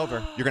pull me over.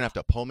 You're going to have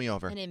to pull me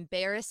over. And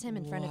embarrass him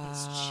in front of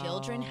his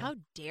children? How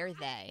dare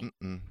they?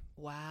 Mm-mm.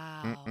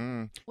 Wow.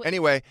 Mm-mm. Wait,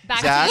 Anyway,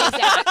 back Zach, to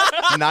you,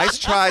 Zach. nice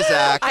try,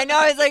 Zach. I know.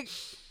 I was like,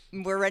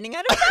 we're running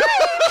out of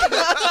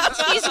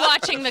time. He's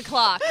watching the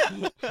clock.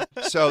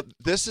 So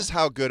this is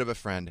how good of a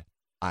friend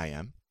I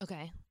am.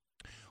 Okay.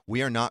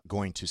 We are not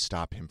going to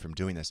stop him from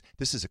doing this.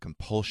 This is a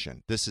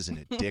compulsion. This is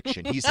an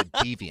addiction. He's a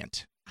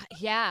deviant.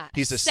 Yeah.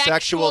 He's a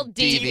sexual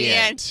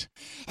deviant.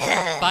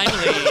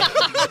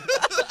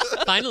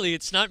 Finally,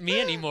 it's not me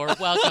anymore.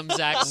 Welcome,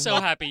 Zach. So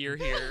happy you're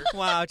here.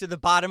 Wow, to the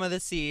bottom of the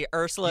sea.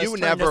 Ursula. You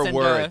never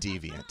were a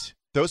deviant.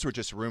 Those were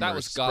just rumors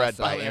was spread gossip.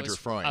 by Oh, that Andrew was-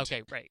 Freund.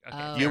 Okay, right.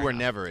 Okay. You fair were enough.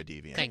 never a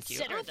deviant. Thank you.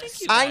 Consider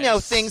this. I know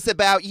things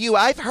about you.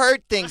 I've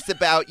heard things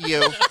about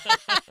you.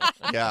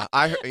 Yeah,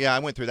 I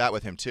went through that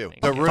with him too.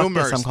 The Fuck this,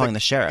 rumors, I'm calling the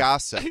sheriff.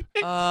 gossip.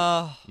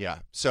 Oh. Yeah.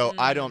 So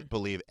I don't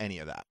believe any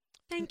of that.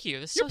 Thank you.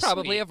 That's You're so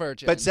probably sweet. a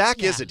virgin. But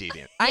Zach is a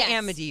deviant. I Yes.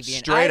 am a deviant.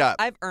 Straight up.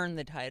 I've earned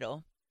the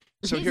title.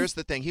 So here's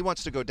the thing. He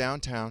wants to go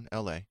downtown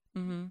L.A.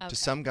 Mm-hmm. Okay. to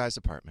some guy's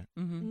apartment.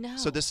 Mm-hmm. No.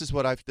 So this is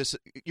what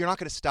you're not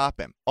going to stop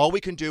him. All we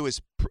can do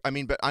is, but I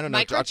don't know.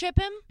 Microchip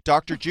him?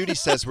 Dr. Judy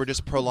says we're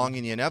just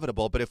prolonging the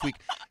inevitable. But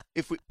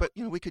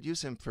we could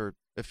use him for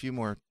a few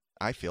more.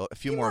 I feel a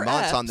few more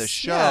months on this eps,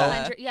 show.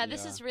 yeah. Yeah,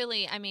 this is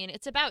really,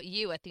 it's about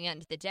you at the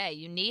end of the day.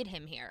 You need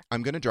him here.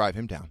 I'm going to drive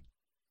him down.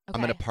 Okay.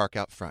 I'm going to park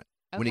out front.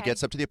 When he Okay.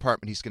 gets up to the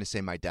apartment, he's going to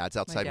say, "My dad's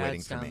outside dad's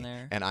waiting for down me,"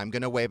 there. and I'm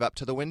going to wave up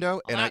to the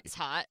window, Oh, that's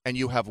hot. and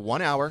you have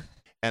 1 hour.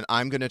 And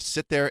I'm going to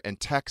sit there and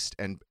text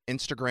and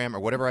Instagram or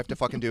whatever I have to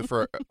fucking do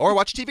or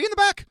watch TV in the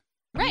back.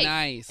 Right.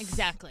 Nice.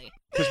 Exactly.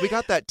 Because we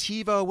got that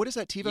TiVo. What is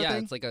that TiVo Yeah,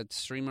 thing? it's like a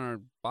streamer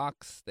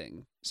box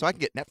thing. So I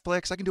can get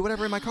Netflix. I can do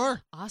whatever in my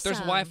car. Awesome. There's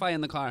Wi-Fi in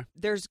the car.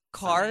 There's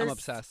cars. I'm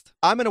obsessed.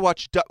 I'm going to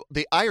watch.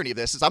 The irony of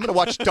this is I'm going to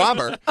watch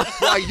Dahmer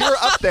while you're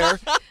up there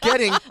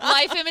getting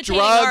Life imitating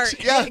drugged, art.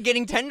 yeah,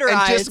 Getting and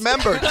tenderized.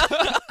 dismembered. May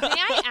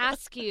I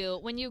ask you,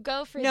 when you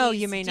go for No,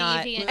 these you may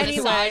not. deviant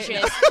Anyway.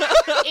 massages,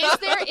 is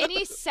there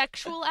any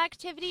sexual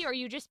activity, or are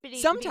you just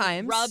being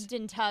Sometimes. rubbed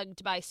and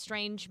tugged by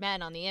strange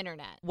men on the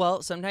internet?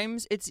 Well,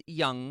 sometimes it's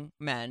young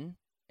men.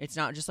 It's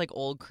not just like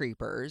old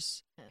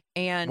creepers.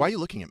 And Why are you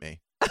looking at me,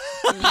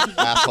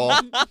 asshole?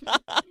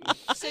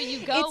 So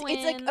you go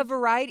it's like a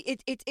variety.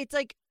 It's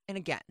like, and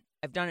again,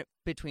 I've done it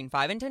between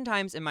 5 and 10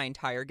 times in my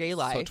entire gay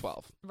life. So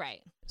 12.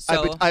 Right.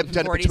 So I've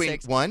done it between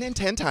 46. 1 and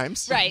 10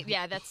 times. Right.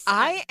 Yeah. That's.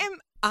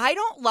 I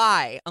don't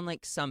lie,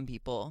 unlike some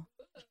people.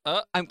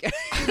 I'm.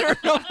 I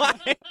don't know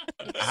why.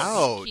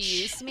 Ouch.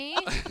 Excuse me.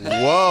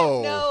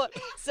 Whoa. No.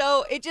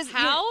 So it just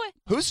How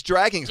Who's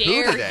dragging who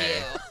dare today?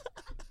 you?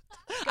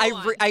 I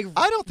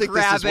don't think this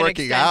grab is an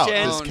working out.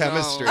 extension. This Oh,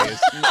 chemistry no.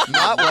 is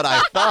not what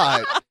I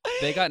thought.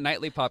 They got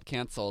Nightly Pop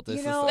canceled. This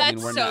You know, is, I mean,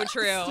 That's we're so not.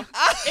 true.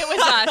 It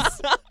was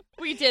us.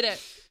 We did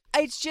it.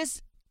 It's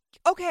just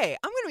okay.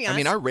 I'm gonna be honest. I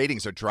mean, our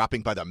ratings are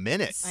dropping by the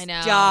minute. I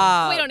know.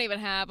 Stop. We don't even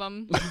have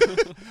them.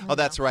 Oh,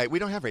 that's right. We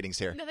don't have ratings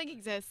here. Nothing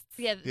exists.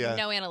 Yeah. Yeah.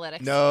 No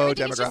analytics. No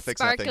Everything is just demographics,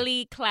 nothing.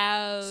 sparkly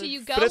clouds. So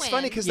you go But it's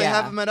funny because they Yeah.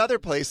 have them at other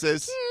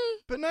places,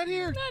 but not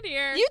here. Not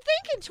here. You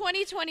think in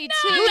 2022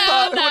 Who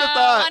thought- who would've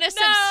thought? on a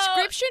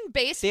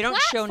subscription-based They don't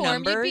show platform,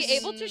 you'd numbers? be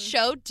able to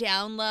show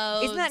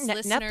downloads. Isn't that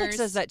listeners. Netflix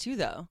does that too,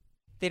 though?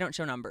 They don't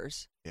show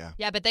numbers.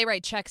 Yeah, but they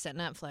write checks at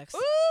Netflix.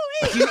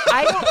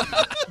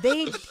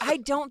 I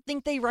don't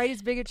think they write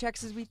as big a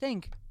checks as we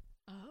think.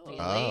 Really?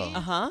 Oh.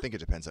 Uh-huh. I think it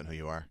depends on who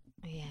you are.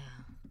 Yeah.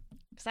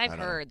 Because I I've don't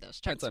know. heard those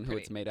checks. Depends on are who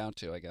pretty- it's made out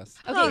to, I guess.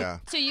 Okay, Yeah.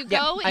 so you Yeah,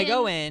 go in. I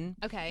go in.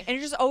 Okay. And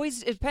it just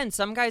always it depends.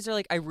 Some guys are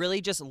like, I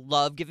really just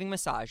love giving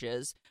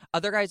massages.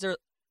 Other guys are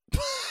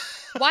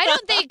Why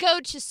don't they go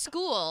to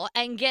school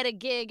and get a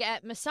gig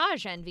at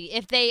Massage Envy?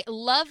 If they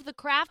love the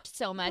craft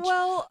so much,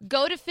 Well,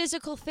 go to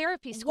physical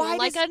therapy school why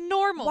like does- a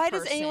normal why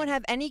person. does anyone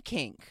have any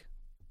kink?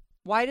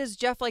 Why does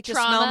Jeff like to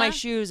Trauma? smell my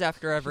shoes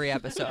after every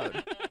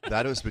episode?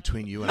 That was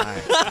between you and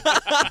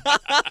I.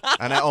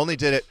 And I only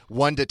did it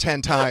 1 to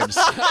 10 times.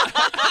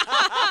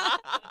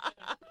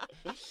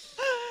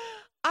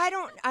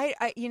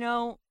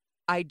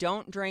 I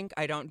don't drink.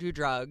 I don't do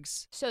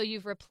drugs. So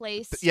you've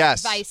replaced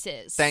Yes.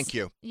 vices. Thank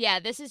you. Yeah,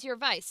 this is your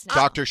vice now.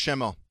 Dr.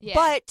 Schimmel. Yeah.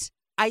 But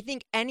I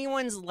think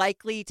anyone's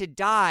likely to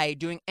die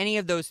doing any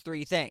of those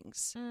three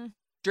things. Mm.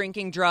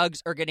 Drinking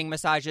drugs or getting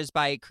massages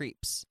by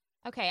creeps.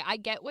 Okay, I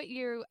get what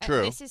you're.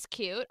 True. This is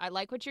cute. I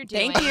like what you're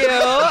doing. Thank you.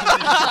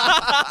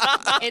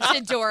 It's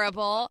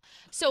adorable.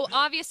 So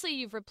obviously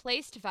you've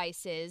replaced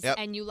vices, Yep.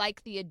 and you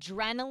like the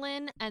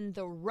adrenaline and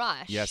the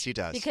rush. Yes, he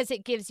does. Because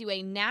it gives you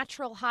a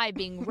natural high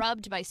being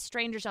rubbed by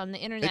strangers on the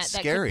internet It's that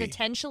scary. could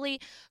potentially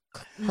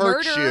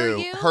Hurt murder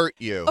you. Hurt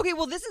you. Okay,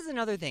 well, this is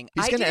another thing.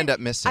 He's I going to end didn't-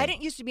 up missing. I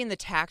didn't used to be in the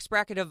tax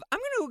bracket of, I'm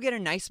going to go get a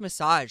nice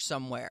massage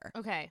somewhere.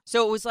 Okay.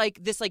 So it was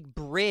like this like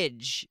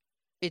bridge.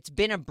 It's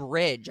been a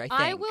bridge, I think.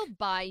 I will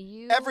buy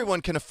you.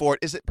 Everyone can afford.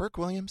 Is it Burke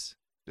Williams?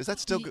 Is that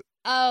still good?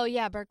 Oh,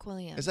 yeah, Burke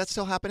Williams. Is that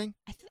still happening?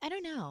 I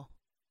don't know.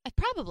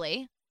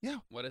 Probably. Yeah.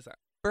 What is that?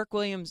 Burke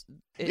Williams.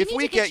 If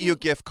we get you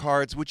gift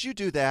cards, would you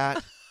do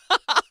that?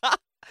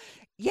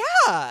 Yeah.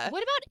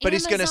 What about But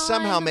he's going to Amazon?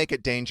 somehow make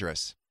it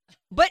dangerous.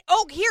 But,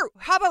 here,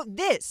 how about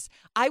this?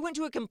 I went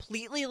to a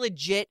completely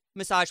legit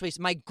massage place.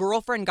 My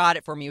girlfriend got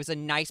it for me. It was a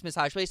nice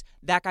massage place.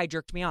 That guy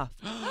jerked me off.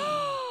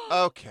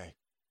 Okay.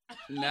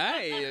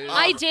 Nice.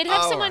 I did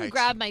have someone right.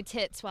 grab my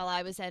tits while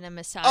I was at a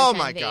massage. Oh,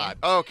 my envy. God.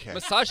 Okay.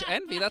 Massage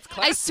envy. That's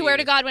classy. I swear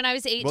to God, when I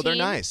was 18. Well, they're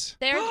nice.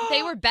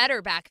 They were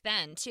better back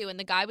then, too. And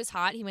the guy was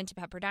hot. He went to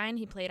Pepperdine.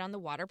 He played on the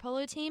water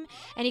polo team.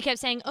 And he kept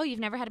saying, oh, you've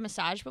never had a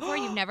massage before?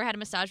 You've never had a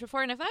massage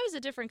before? And if I was a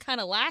different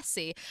kind of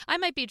lassie, I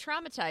might be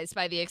traumatized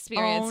by the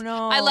experience. Oh,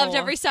 no. I loved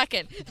every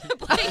second. The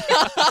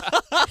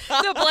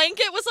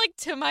blanket was like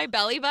to my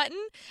belly button.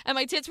 And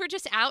my tits were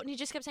just out. And he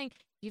just kept saying,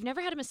 you've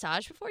never had a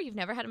massage before? You've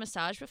never had a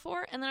massage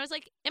before? And then I was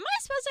like, am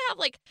I supposed to have,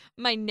 like,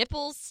 my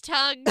nipples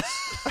tugged?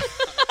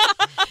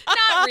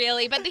 Not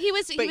really, but he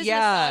was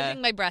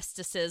massaging my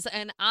breastises,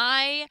 and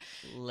I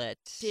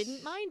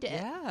didn't mind it.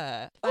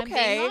 Yeah. If I'm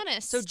being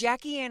honest. So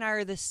Jackie and I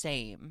are the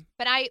same.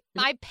 But I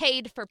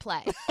paid for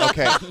play.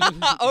 Okay.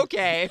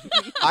 Okay.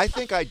 I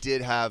think I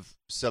did have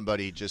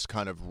somebody just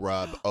kind of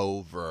rub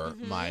over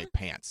my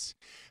pants.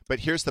 But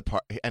here's the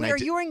part. And Wait, are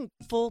you wearing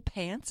full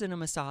pants in a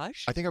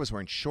massage? I think I was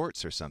wearing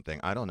shorts or something.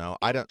 I don't know.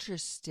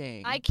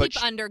 Interesting. I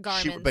keep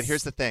undergarments. But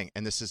here's the thing,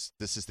 and this is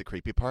the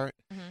creepy part.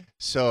 Mhm.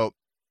 So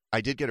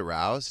I did get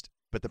aroused,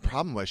 but the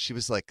problem was she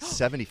was like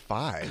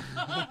 75. Jeff,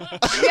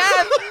 no!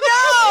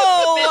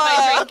 Spit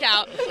my drink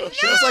out.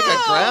 She was like a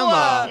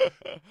grandma.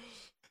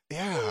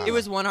 Yeah. It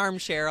was one-arm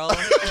Cheryl.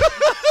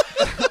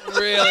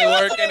 Really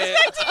working it.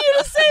 expecting you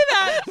to say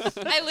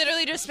that. I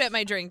literally just spit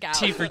my drink out.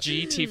 T for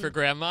G, T for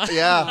grandma.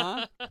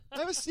 Yeah.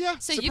 That was,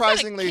 So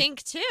surprisingly. you got a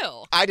kink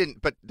too. I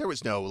didn't, but there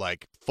was no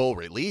like full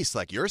release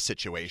like your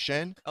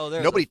situation. Oh,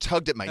 nobody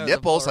tugged at my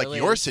nipples like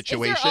your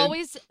situation.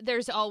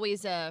 There's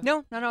always a...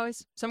 No, not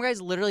always. Some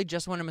guys literally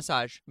just want a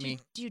massage. Do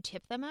you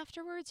tip them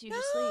afterwards? You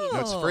just No. leave? No,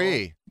 it's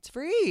free. It's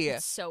free.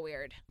 It's so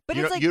weird. But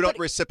you it's don't, like you don't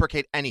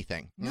reciprocate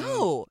anything.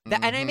 No.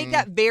 And I make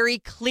that very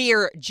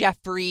clear,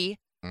 Jeffrey.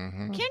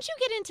 Mm-hmm. Can't you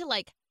get into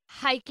like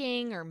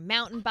hiking or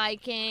mountain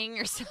biking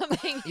or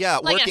something? Yeah,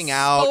 like working a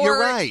out. You're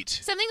sport, right.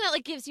 Something that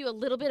like gives you a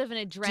little bit of an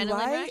adrenaline Do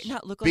I rush.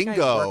 not look like I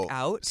Bingo. work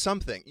out?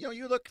 Something.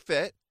 You look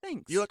fit.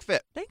 Thanks. You look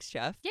fit. Thanks,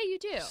 Jeff. Yeah, you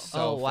do.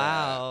 Oh,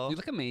 wow. You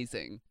look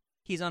amazing.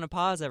 He's on a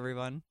pause,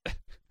 everyone.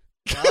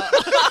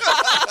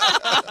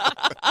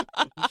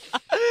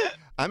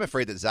 I'm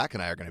afraid that Zach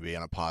and I are going to be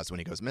on a pause when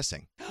he goes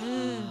missing.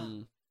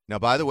 Mm. Now,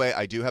 by the way,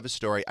 I do have a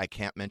story. I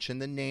can't mention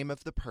the name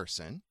of the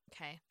person.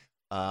 Okay.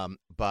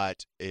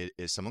 But it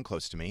is someone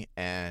close to me,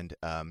 and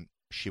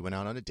she went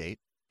out on a date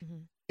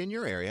in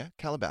your area,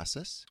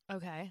 Calabasas.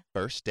 Okay.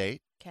 First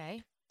date.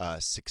 Okay.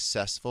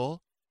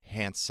 Successful,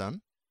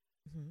 handsome.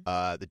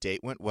 The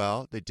date went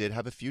well. They did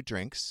have a few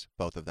drinks,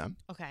 both of them.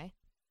 Okay.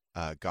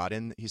 Got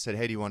in. He said,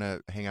 "Hey, do you want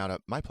to hang out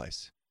at my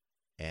place?"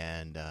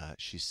 And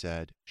she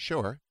said,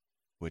 "Sure,"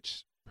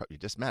 which you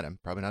just met him.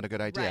 Probably not a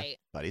good idea. Right.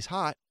 But he's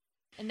hot.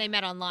 And they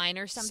met online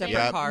or something?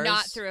 Separate cars.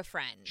 Not through a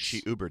friend.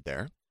 She Ubered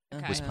there.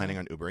 Okay. Was planning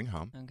on Ubering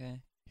home. Okay.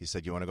 He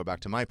said, "You want to go back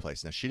to my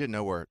place?" Now, she didn't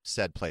know where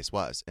said place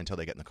was until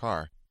they get in the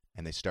car,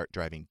 and they start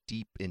driving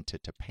deep into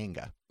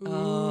Topanga.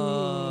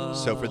 Oh.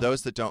 So for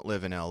those that don't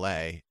live in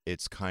L.A.,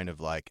 it's kind of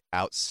like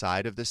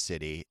outside of the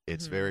city.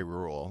 It's very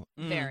rural.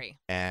 Very.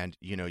 And,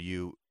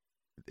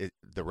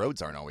 the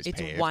roads aren't always It's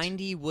paved.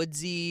 windy,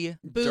 woodsy,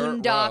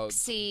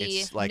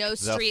 Boondocksy. It's like no the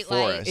street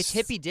forest. lights. It's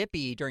hippy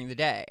dippy during the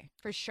day.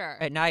 For sure.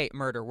 At night,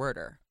 murder,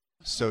 worder.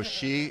 So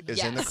she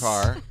is in the Yes.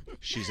 car.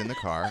 She's in the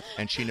car,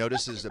 and she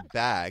notices a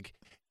bag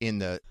in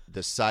the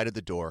side of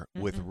the door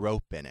with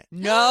rope in it.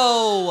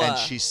 No. And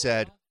she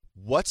said,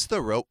 "What's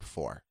the rope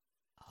for?"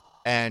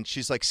 And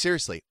she's like,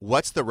 "Seriously,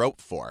 what's the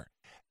rope for?"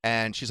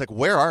 And she's like,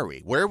 "Where are we?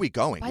 Where are we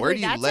going? By the Where way,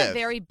 do you that's live?" a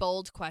very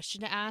bold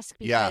question to ask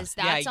Yeah. because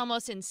that's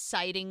almost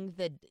inciting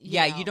the.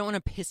 Yeah, know. you don't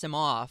want to piss him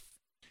off.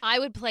 I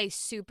would play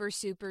super,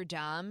 super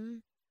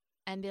dumb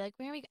and be like,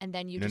 where are we? And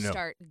then you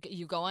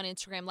you go on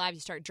Instagram Live, you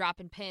start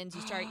dropping pins,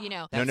 you start,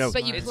 No.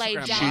 But you play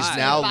Instagram dumb. She's Live.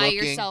 now you buy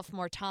looking. yourself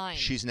more time.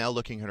 She's now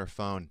looking at her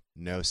phone.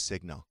 No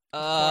signal.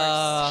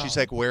 Oh. She's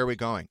like, "Where are we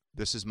going?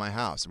 This is my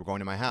house. We're going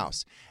to my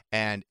house."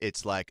 And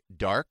it's like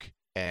dark,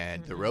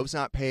 and the road's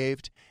not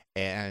paved.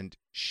 And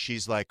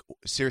she's like,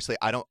 "Seriously,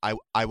 I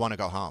want to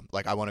go home.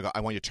 Like, I want to go.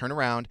 I want you to turn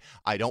around.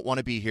 I don't want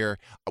to be here.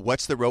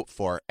 What's the rope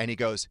for?" And he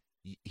goes,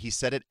 he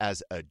said it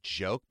as a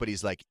joke, but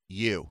he's like,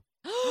 "You."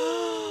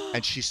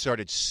 And she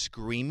started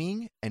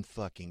screaming and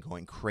fucking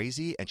going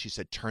crazy. And she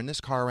said, "Turn this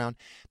car around."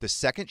 The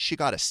second she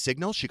got a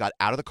signal, she got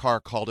out of the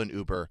car, called an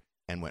Uber,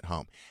 and went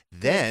home.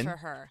 Then for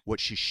her. what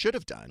she should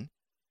have done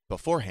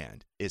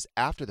beforehand is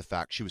after the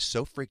fact, she was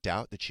so freaked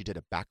out that she did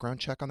a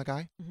background check on the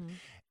guy.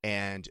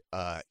 And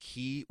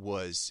he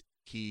was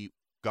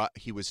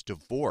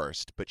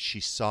divorced, but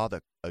she saw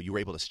she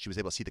was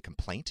able to see the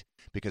complaint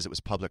because it was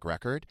public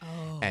record.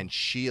 And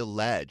she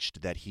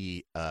alleged that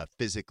he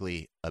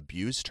physically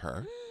abused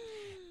her.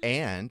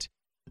 And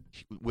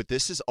With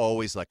this is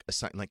always like a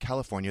sign. Like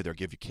California, they'll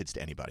give you kids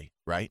to anybody,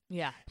 right?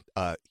 Yeah.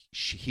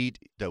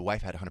 The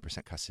wife had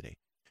 100% custody.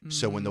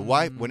 So when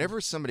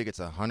whenever somebody gets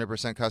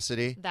 100%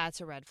 custody,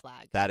 that's a red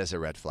flag. That is a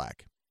red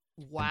flag.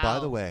 Wow. And by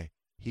the way,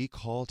 he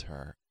called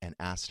her and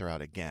asked her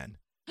out again.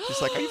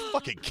 She's like, "Are you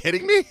fucking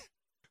kidding me?"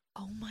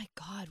 Oh my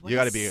God! What You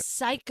gotta a be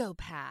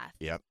psychopath.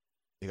 Yep.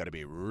 You got to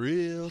be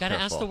real Gotta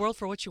careful. ask the world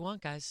for what you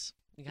want, guys.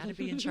 You gotta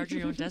be in charge of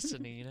your own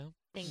destiny, you know?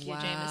 Thank you,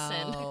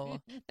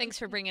 Jameson. Thanks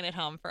for bringing it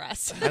home for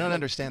us. I don't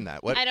understand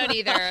that. What? I don't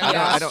either. He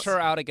asked her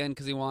out again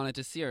because he wanted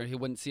to see her. He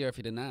wouldn't see her if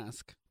he didn't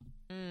ask.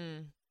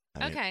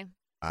 Okay.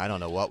 I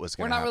don't know what was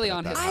going to happen. We're not really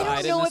on his side.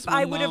 I don't know if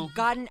I would have have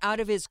gotten out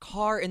of his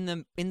car in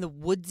the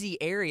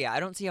woodsy area. I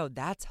don't see how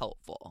that's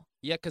helpful.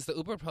 Yeah, because the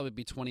Uber would probably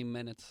be 20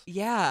 minutes.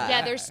 Yeah.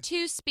 Yeah, there's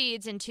 2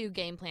 speeds and 2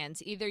 game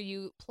plans. Either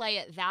you play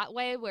it that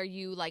way where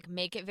you like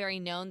make it very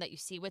known that you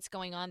see what's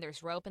going on.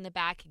 There's rope in the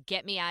back.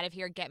 Get me out of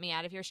here. Get me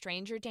out of here.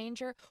 Stranger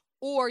danger.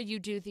 Or you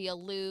do the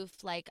aloof,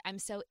 like, I'm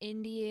so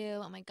into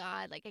you. Oh, my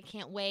God. Like, I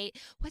can't wait.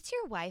 What's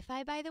your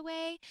Wi-Fi, by the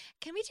way?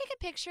 Can we take a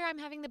picture? I'm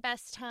having the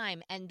best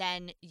time. And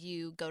then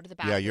you go to the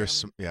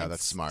bathroom. Yeah,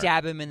 that's smart.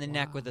 Stab him in the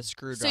neck with a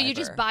screwdriver. So you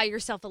just buy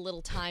yourself a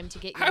little time to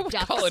get your I would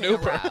ducks call an in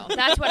Uber. a row.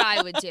 That's what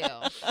I would do.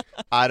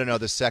 I don't know.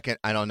 The second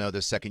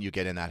you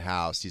get in that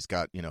house, he's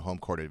got, home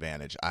court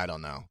advantage. I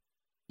don't know.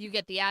 You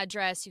get the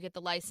address, you get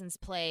the license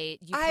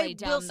plate, you play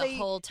down the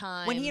whole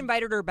time. When he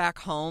invited her back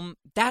home,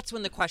 that's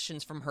when the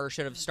questions from her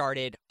should have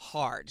started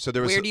hard. So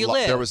there was Where do you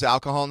live? There was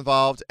alcohol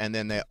involved, and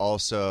then they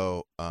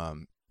also, I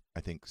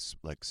think,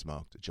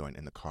 smoked a joint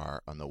in the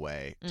car on the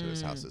way to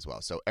his house as well.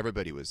 So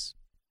everybody was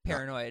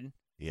paranoid.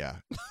 Yeah.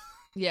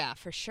 Yeah,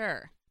 for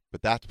sure.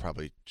 But that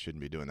probably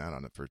shouldn't be doing that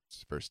on a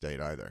first date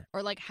either.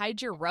 Or like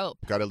hide your rope,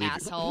 Gotta leave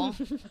asshole.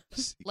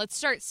 Let's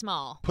start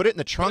small. Put it in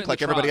the trunk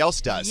like everybody else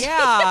does.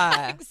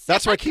 Yeah. Exactly.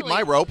 That's where I keep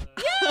my rope.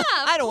 Yeah,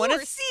 I don't want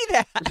to see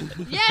that.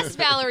 Yes,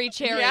 Valerie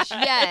Cherish.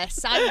 Yeah.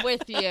 Yes, I'm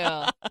with you.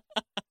 I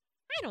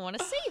don't want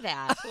to see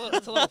that.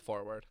 It's a little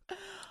forward.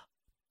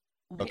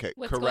 Okay,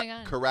 What's going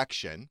on?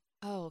 Correction.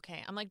 Oh,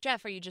 okay. I'm like,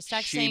 Jeff, are you just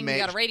texting? She You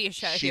got a radio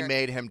show She here.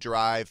 made him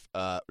drive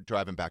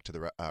him back to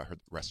the her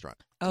restaurant.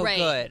 Oh, Great.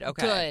 good.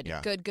 Okay. Good.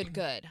 Yeah. Good.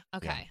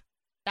 Okay. Yeah.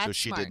 That's so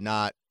she smart. did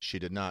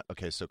not.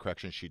 Okay, so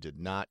correction. She did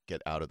not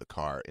get out of the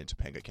car into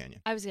Panga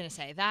Canyon. I was gonna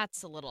say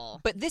that's a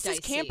little. But this is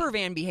dicey. camper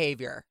van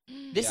behavior.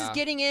 This is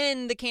getting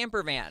in the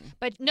camper van.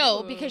 But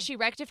no, because she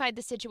rectified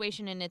the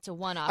situation and it's a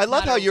one-off. I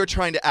love not how a- you're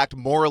trying to act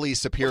morally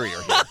superior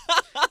here.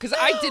 Because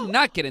I did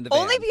not get in the van.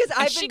 Only because And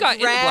I've she been got in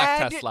the black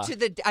dragged Tesla. to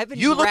the. I've been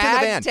You looked in the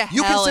van. dragged to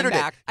You hell considered and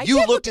back. it. I You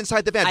did looked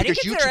inside the van I because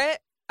didn't consider it,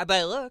 but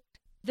I looked.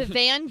 The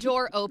van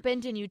door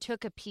opened and you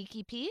took a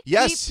peeky peek.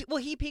 Yes,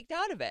 He peeked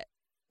out of it.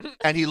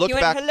 and he looked He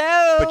went, back.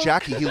 "Hello." But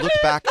Jackie, he looked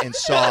back and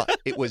saw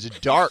it was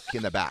dark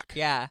in the back.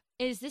 Yeah,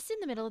 Is this in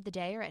the middle of the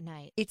day or at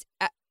night? it's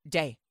at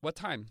day. What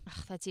time?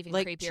 Ugh, that's even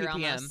Like creepier 2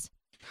 p.m. almost.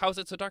 How is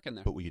it so dark in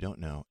there? But what you don't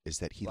know is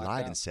that he Blacked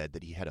lied out. and said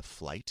that he had a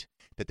flight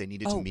that they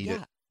needed to Oh, meet yeah.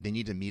 at. They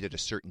needed to meet at a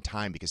certain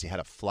time because he had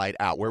a flight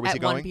out. Where was At he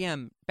going? 1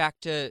 p.m. back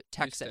to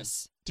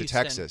Texas. To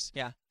Houston. Texas.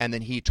 Yeah. And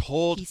then he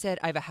told. He said,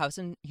 "I have a house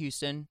in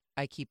Houston.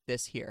 I keep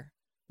this here,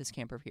 this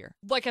camper here."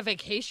 Like a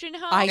vacation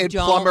home? I in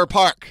don't- Plumber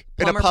Park,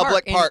 in Plumber a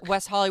public in park.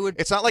 West Hollywood.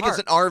 It's not like Park.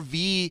 it's an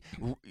RV.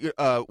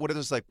 What are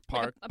those like?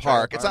 Park.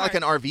 Park. It's not like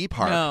an RV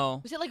park. No,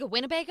 Was it like a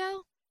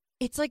Winnebago?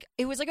 it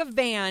was like a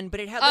van,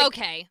 but it had like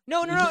Okay.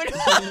 no, but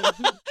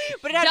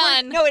it had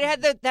Done. it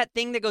had that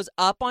thing that goes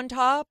up on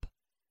top.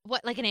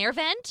 What, like an air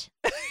vent?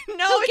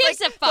 No, Who it's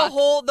gives like a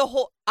fuck? The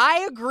whole.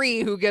 I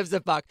agree. Who gives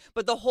a fuck?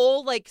 But the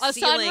whole like A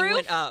ceiling sunroof?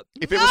 went up.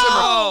 If it was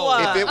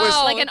No! if it was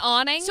Oh, like an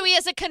awning? So he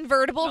has a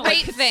convertible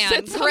rape van.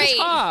 Sits on Great.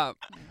 top.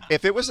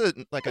 if it was a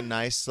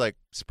nice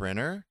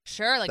Sprinter,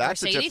 Sure, like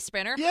That's a Mercedes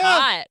Sprinter. Yeah.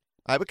 Hot.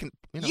 I would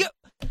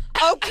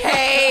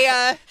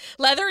Okay.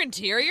 Leather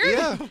interior?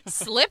 Yeah.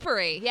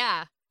 Slippery.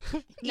 Yeah.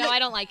 No, I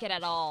don't like it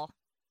at all.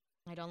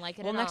 I don't like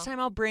it Well, at next all. time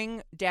I'll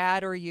bring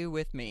Dad or you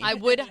with me. I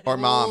would or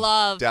mom,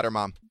 love dad or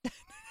mom.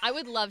 I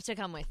would love to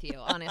come with you,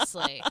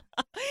 honestly.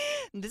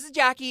 This is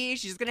Jackie.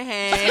 She's gonna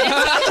hang.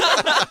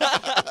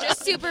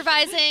 Just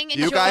supervising.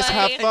 You guys enjoy.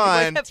 have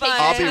fun. Have fun.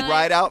 I'll be time.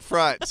 right out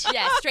front.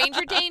 Yeah,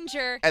 stranger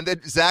danger. And then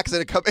Zach's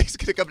he's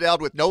gonna come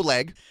down with no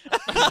leg,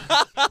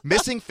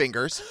 missing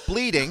fingers,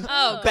 bleeding.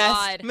 Oh, Best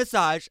God.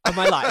 massage of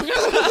my life.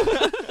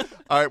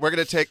 All right, we're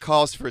going to take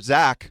calls for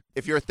Zach.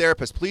 If you're a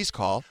therapist, please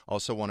call.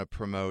 Also want to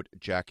promote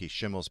Jackie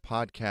Schimmel's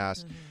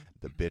podcast,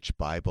 The Bitch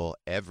Bible.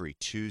 Every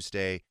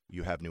Tuesday,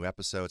 you have new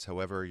episodes.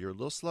 However, you're a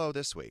little slow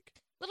this week.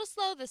 A little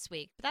slow this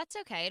week, but that's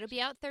okay. It'll be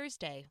out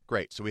Thursday.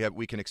 Great. So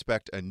we can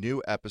expect a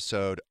new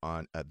episode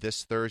on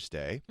this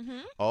Thursday.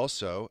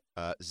 Also,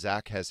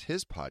 Zach has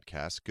his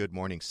podcast, Good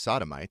Morning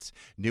Sodomites.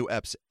 New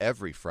eps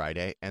every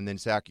Friday. And then,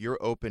 Zach, you're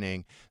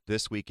opening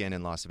this weekend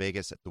in Las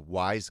Vegas at the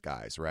Wise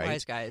Guys, right?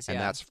 Wise Guys, And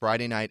yeah. that's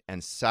Friday night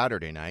and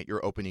Saturday night.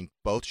 You're opening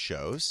both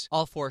shows.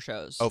 All 4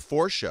 shows. Oh,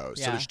 4 shows.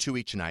 So Yeah. there's 2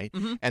 each night.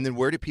 Mhm. And then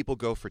where do people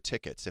go for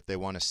tickets if they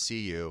want to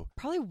see you?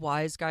 Probably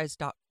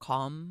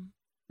wiseguys.com.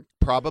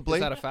 Probably.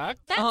 Is that a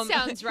fact? That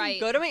sounds right.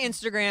 Go to my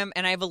Instagram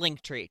and I have a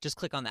link tree. Just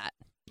click on that.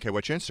 Okay,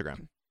 what's your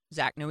Instagram?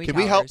 Zach Noe Can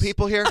we help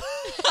people here?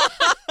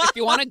 If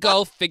you want to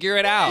go, figure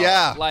it out.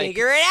 Yeah. Like,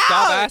 Figure it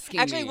stop out. asking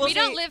Actually, me. we'll We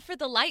don't live for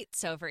the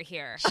lights over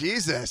here.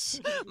 Jesus.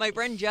 My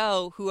friend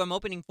Joe, who I'm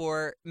opening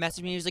for,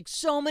 messaged me. He was like,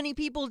 so many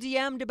people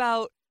DM'd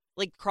about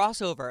like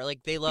crossover.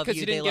 Like they love because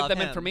you, you didn't they give love them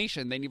him.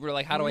 information. They were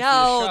like, how do I see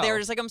No, the show? they were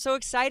just like, I'm so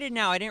excited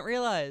now. I didn't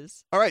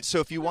realize. All right, so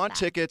if you want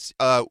tickets,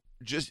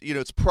 just,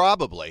 it's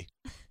probably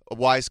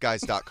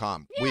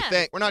wiseguys.com. We Yeah.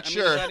 think. We're not I mean,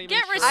 sure. is that even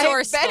Get true?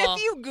 resourceful. I bet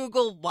if you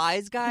Google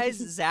Wise Guys,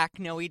 Zach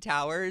Noe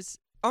Towers.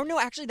 Oh, no,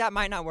 actually, that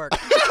might not work.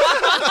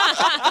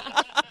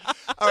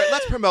 All right,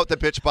 let's promote the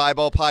Bitch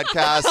Bible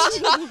podcast.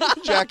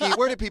 Jackie,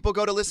 where do people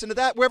go to listen to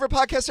that? Wherever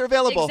podcasts are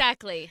available.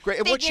 Exactly. Great.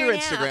 And what's your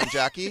Figure it Instagram, out.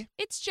 Jackie?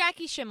 It's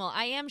Jackie Schimmel.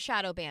 I am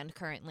shadow banned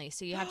currently,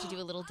 so you have to do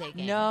a little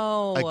digging.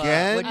 No.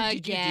 Again? What, did you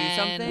do Again.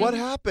 something? What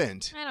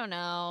happened? I don't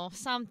know,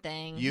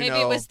 something. You maybe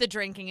know- it was the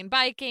drinking and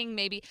biking.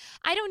 Maybe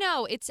I don't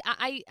know. It's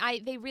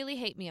they really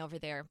hate me over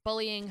there.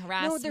 Bullying,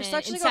 harassment, they're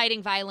such like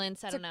inciting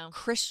violence. I It's don't a know.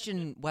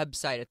 Christian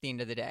website at the end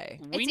of the day.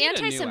 We It's need a new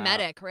app.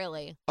 anti-Semitic,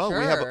 really. Oh,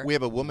 Sure. we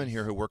have a woman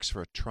here who works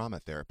for a trauma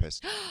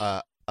therapist.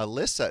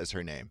 Alyssa is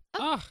her name.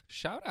 Oh,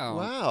 shout out.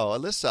 Wow,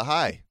 Alyssa,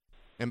 hi.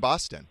 In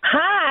Boston.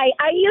 Hi.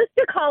 I used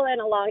to call in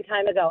a long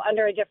time ago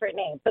under a different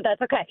name, but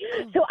that's okay.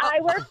 So I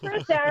work for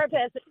a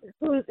therapist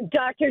who's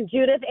Dr.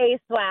 Judith A.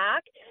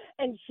 Slack,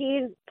 and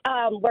she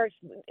works,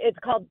 it's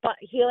called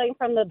Healing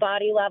from the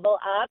Body Level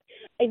Up.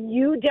 And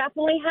you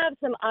definitely have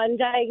some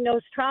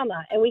undiagnosed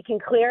trauma, and we can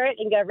clear it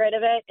and get rid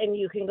of it, and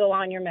you can go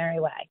on your merry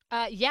way.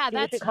 Yeah, You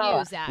that's should call you,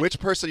 us. Zach. Which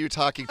person are you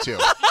talking to?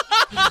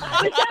 I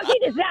was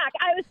talking to Zach.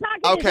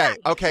 Okay, to Zach.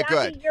 okay,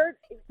 Jackie, good.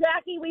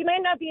 Jackie, we may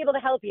not be able to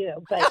help you,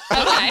 but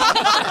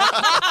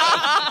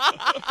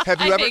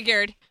Have you I ever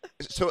figured.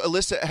 So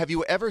Alyssa, have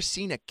you ever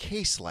seen a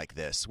case like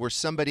this where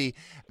somebody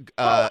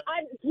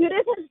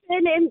Judith has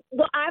been in.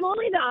 Well, I'm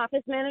only the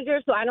office manager,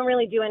 so I don't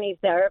really do any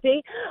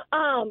therapy.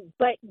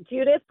 But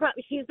Judith,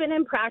 she's been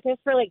in practice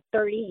for like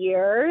 30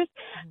 years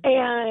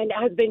and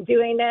has been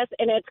doing this,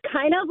 and it's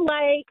kind of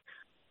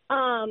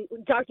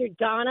like Dr.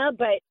 Donna,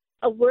 but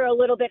we're a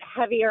little bit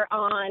heavier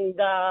on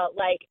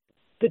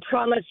the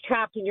trauma's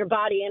trapped in your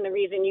body, and the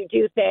reason you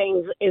do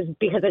things is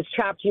because it's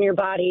trapped in your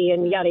body,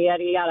 and yada,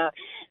 yada, yada.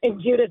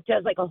 And Judith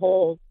does like a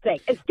whole thing.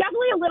 It's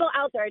definitely a little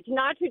out there. It's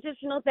not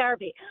traditional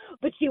therapy,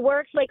 but she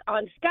works like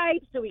on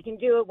Skype, so we can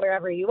do it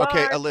wherever you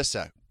Okay, are.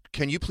 Alyssa,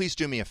 can you please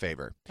do me a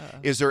favor?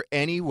 Is there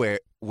any way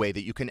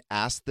that you can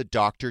ask the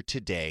doctor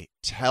today,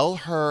 tell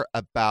her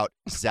about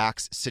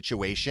Zach's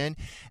situation,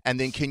 and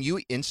then can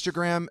you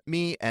Instagram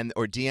me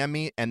or DM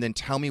me and then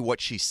tell me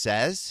what she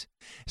says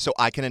so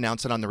I can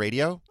announce it on the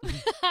radio?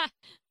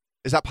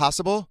 Is that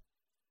possible?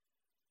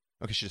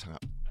 Okay, she just hung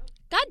up.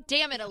 God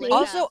damn it, Alyssa.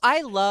 Also,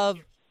 I love.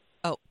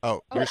 Oh,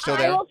 you're still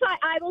there?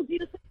 I will do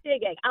some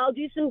digging. I'll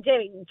do some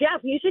digging.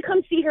 Jeff, you should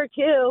come see her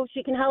too.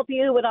 She can help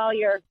you with all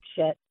your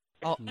shit.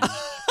 Oh.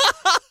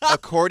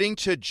 According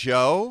to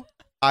Joe,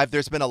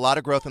 there's been a lot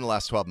of growth in the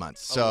last 12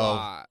 months. A So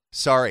lot.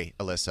 sorry,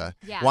 Alyssa.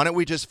 Yeah. Why don't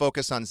we just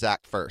focus on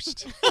Zach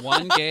first?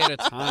 One gay at a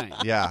time.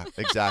 Yeah,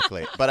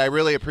 exactly. But I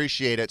really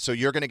appreciate it. So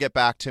you're going to get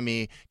back to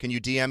me. Can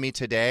you DM me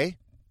today?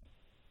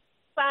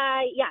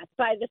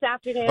 By this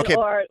afternoon Okay.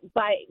 or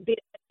by the end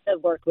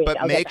of the work week. But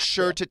I'll get make back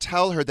sure to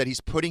tell her that he's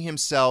putting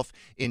himself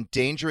in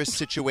dangerous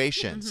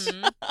situations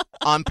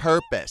on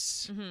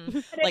purpose.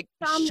 But Like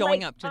it's some,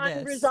 showing up to this.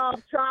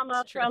 unresolved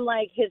trauma from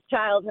like his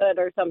childhood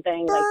or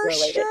something like For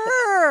related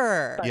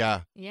sure.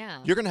 Yeah. Yeah.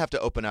 You're going to have to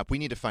open up. We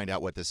need to find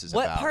out what this is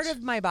What about. part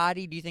of my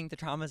body do you think the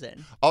trauma's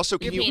in? Also,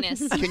 can Your you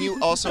penis. can you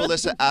also,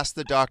 Alyssa, ask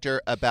the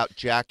doctor about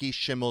Jackie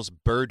Schimmel's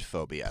bird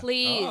phobia?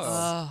 Please.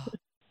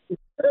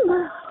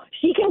 to.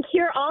 She can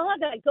cure all of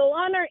that. Go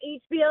on our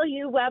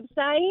HBLU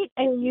website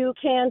and you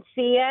can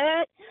see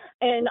it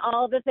and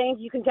all the things.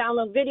 You can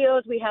download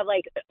videos. We have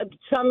like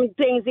some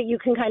things that you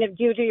can kind of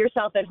do to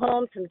yourself at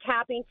home, some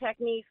tapping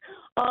techniques,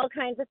 all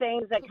kinds of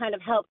things that kind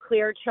of help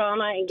clear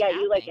trauma and get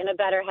you like in a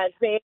better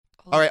headspace.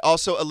 All right.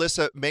 Also,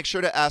 Alyssa, make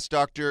sure to ask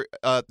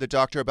the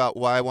doctor about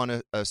why I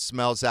want to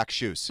smell Zach's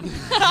shoes.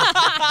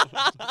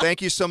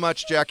 Thank you so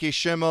much, Jackie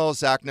Schimmel,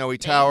 Zach Noe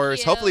Towers.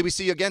 you. Hopefully we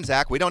see you again,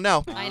 Zach. We don't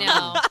know. I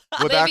know.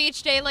 We're Live back.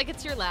 each day like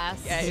it's your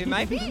last. Yeah, it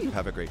might be.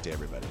 Have a great day,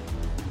 everybody.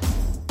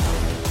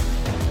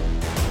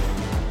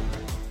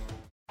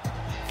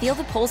 Feel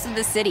the pulse of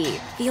the city.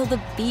 Feel the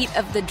beat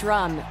of the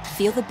drum.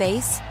 Feel the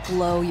bass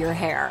blow your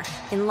hair.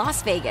 In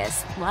Las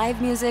Vegas,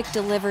 live music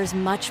delivers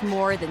much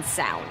more than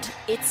sound.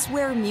 It's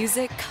where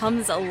music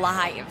comes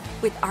alive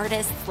with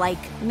artists like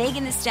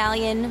Megan Thee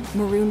Stallion,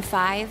 Maroon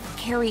 5,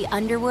 Carrie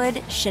Underwood,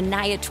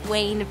 Shania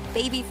Twain,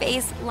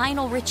 Babyface,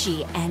 Lionel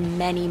Richie, and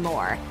many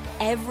more.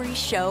 Every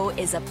show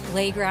is a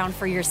playground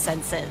for your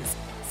senses.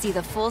 See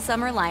the full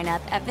summer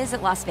lineup at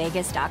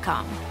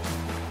visitlasvegas.com.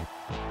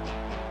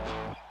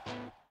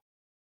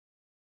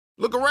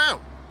 Look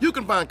around. You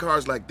can find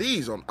cars like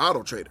these on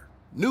AutoTrader.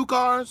 New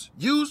cars,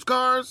 used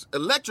cars,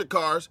 electric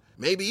cars,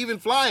 maybe even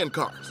flying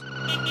cars.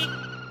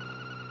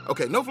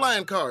 Okay, no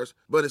flying cars,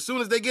 but as soon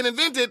as they get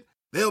invented,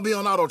 they'll be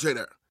on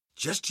AutoTrader.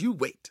 Just you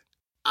wait.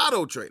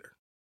 AutoTrader.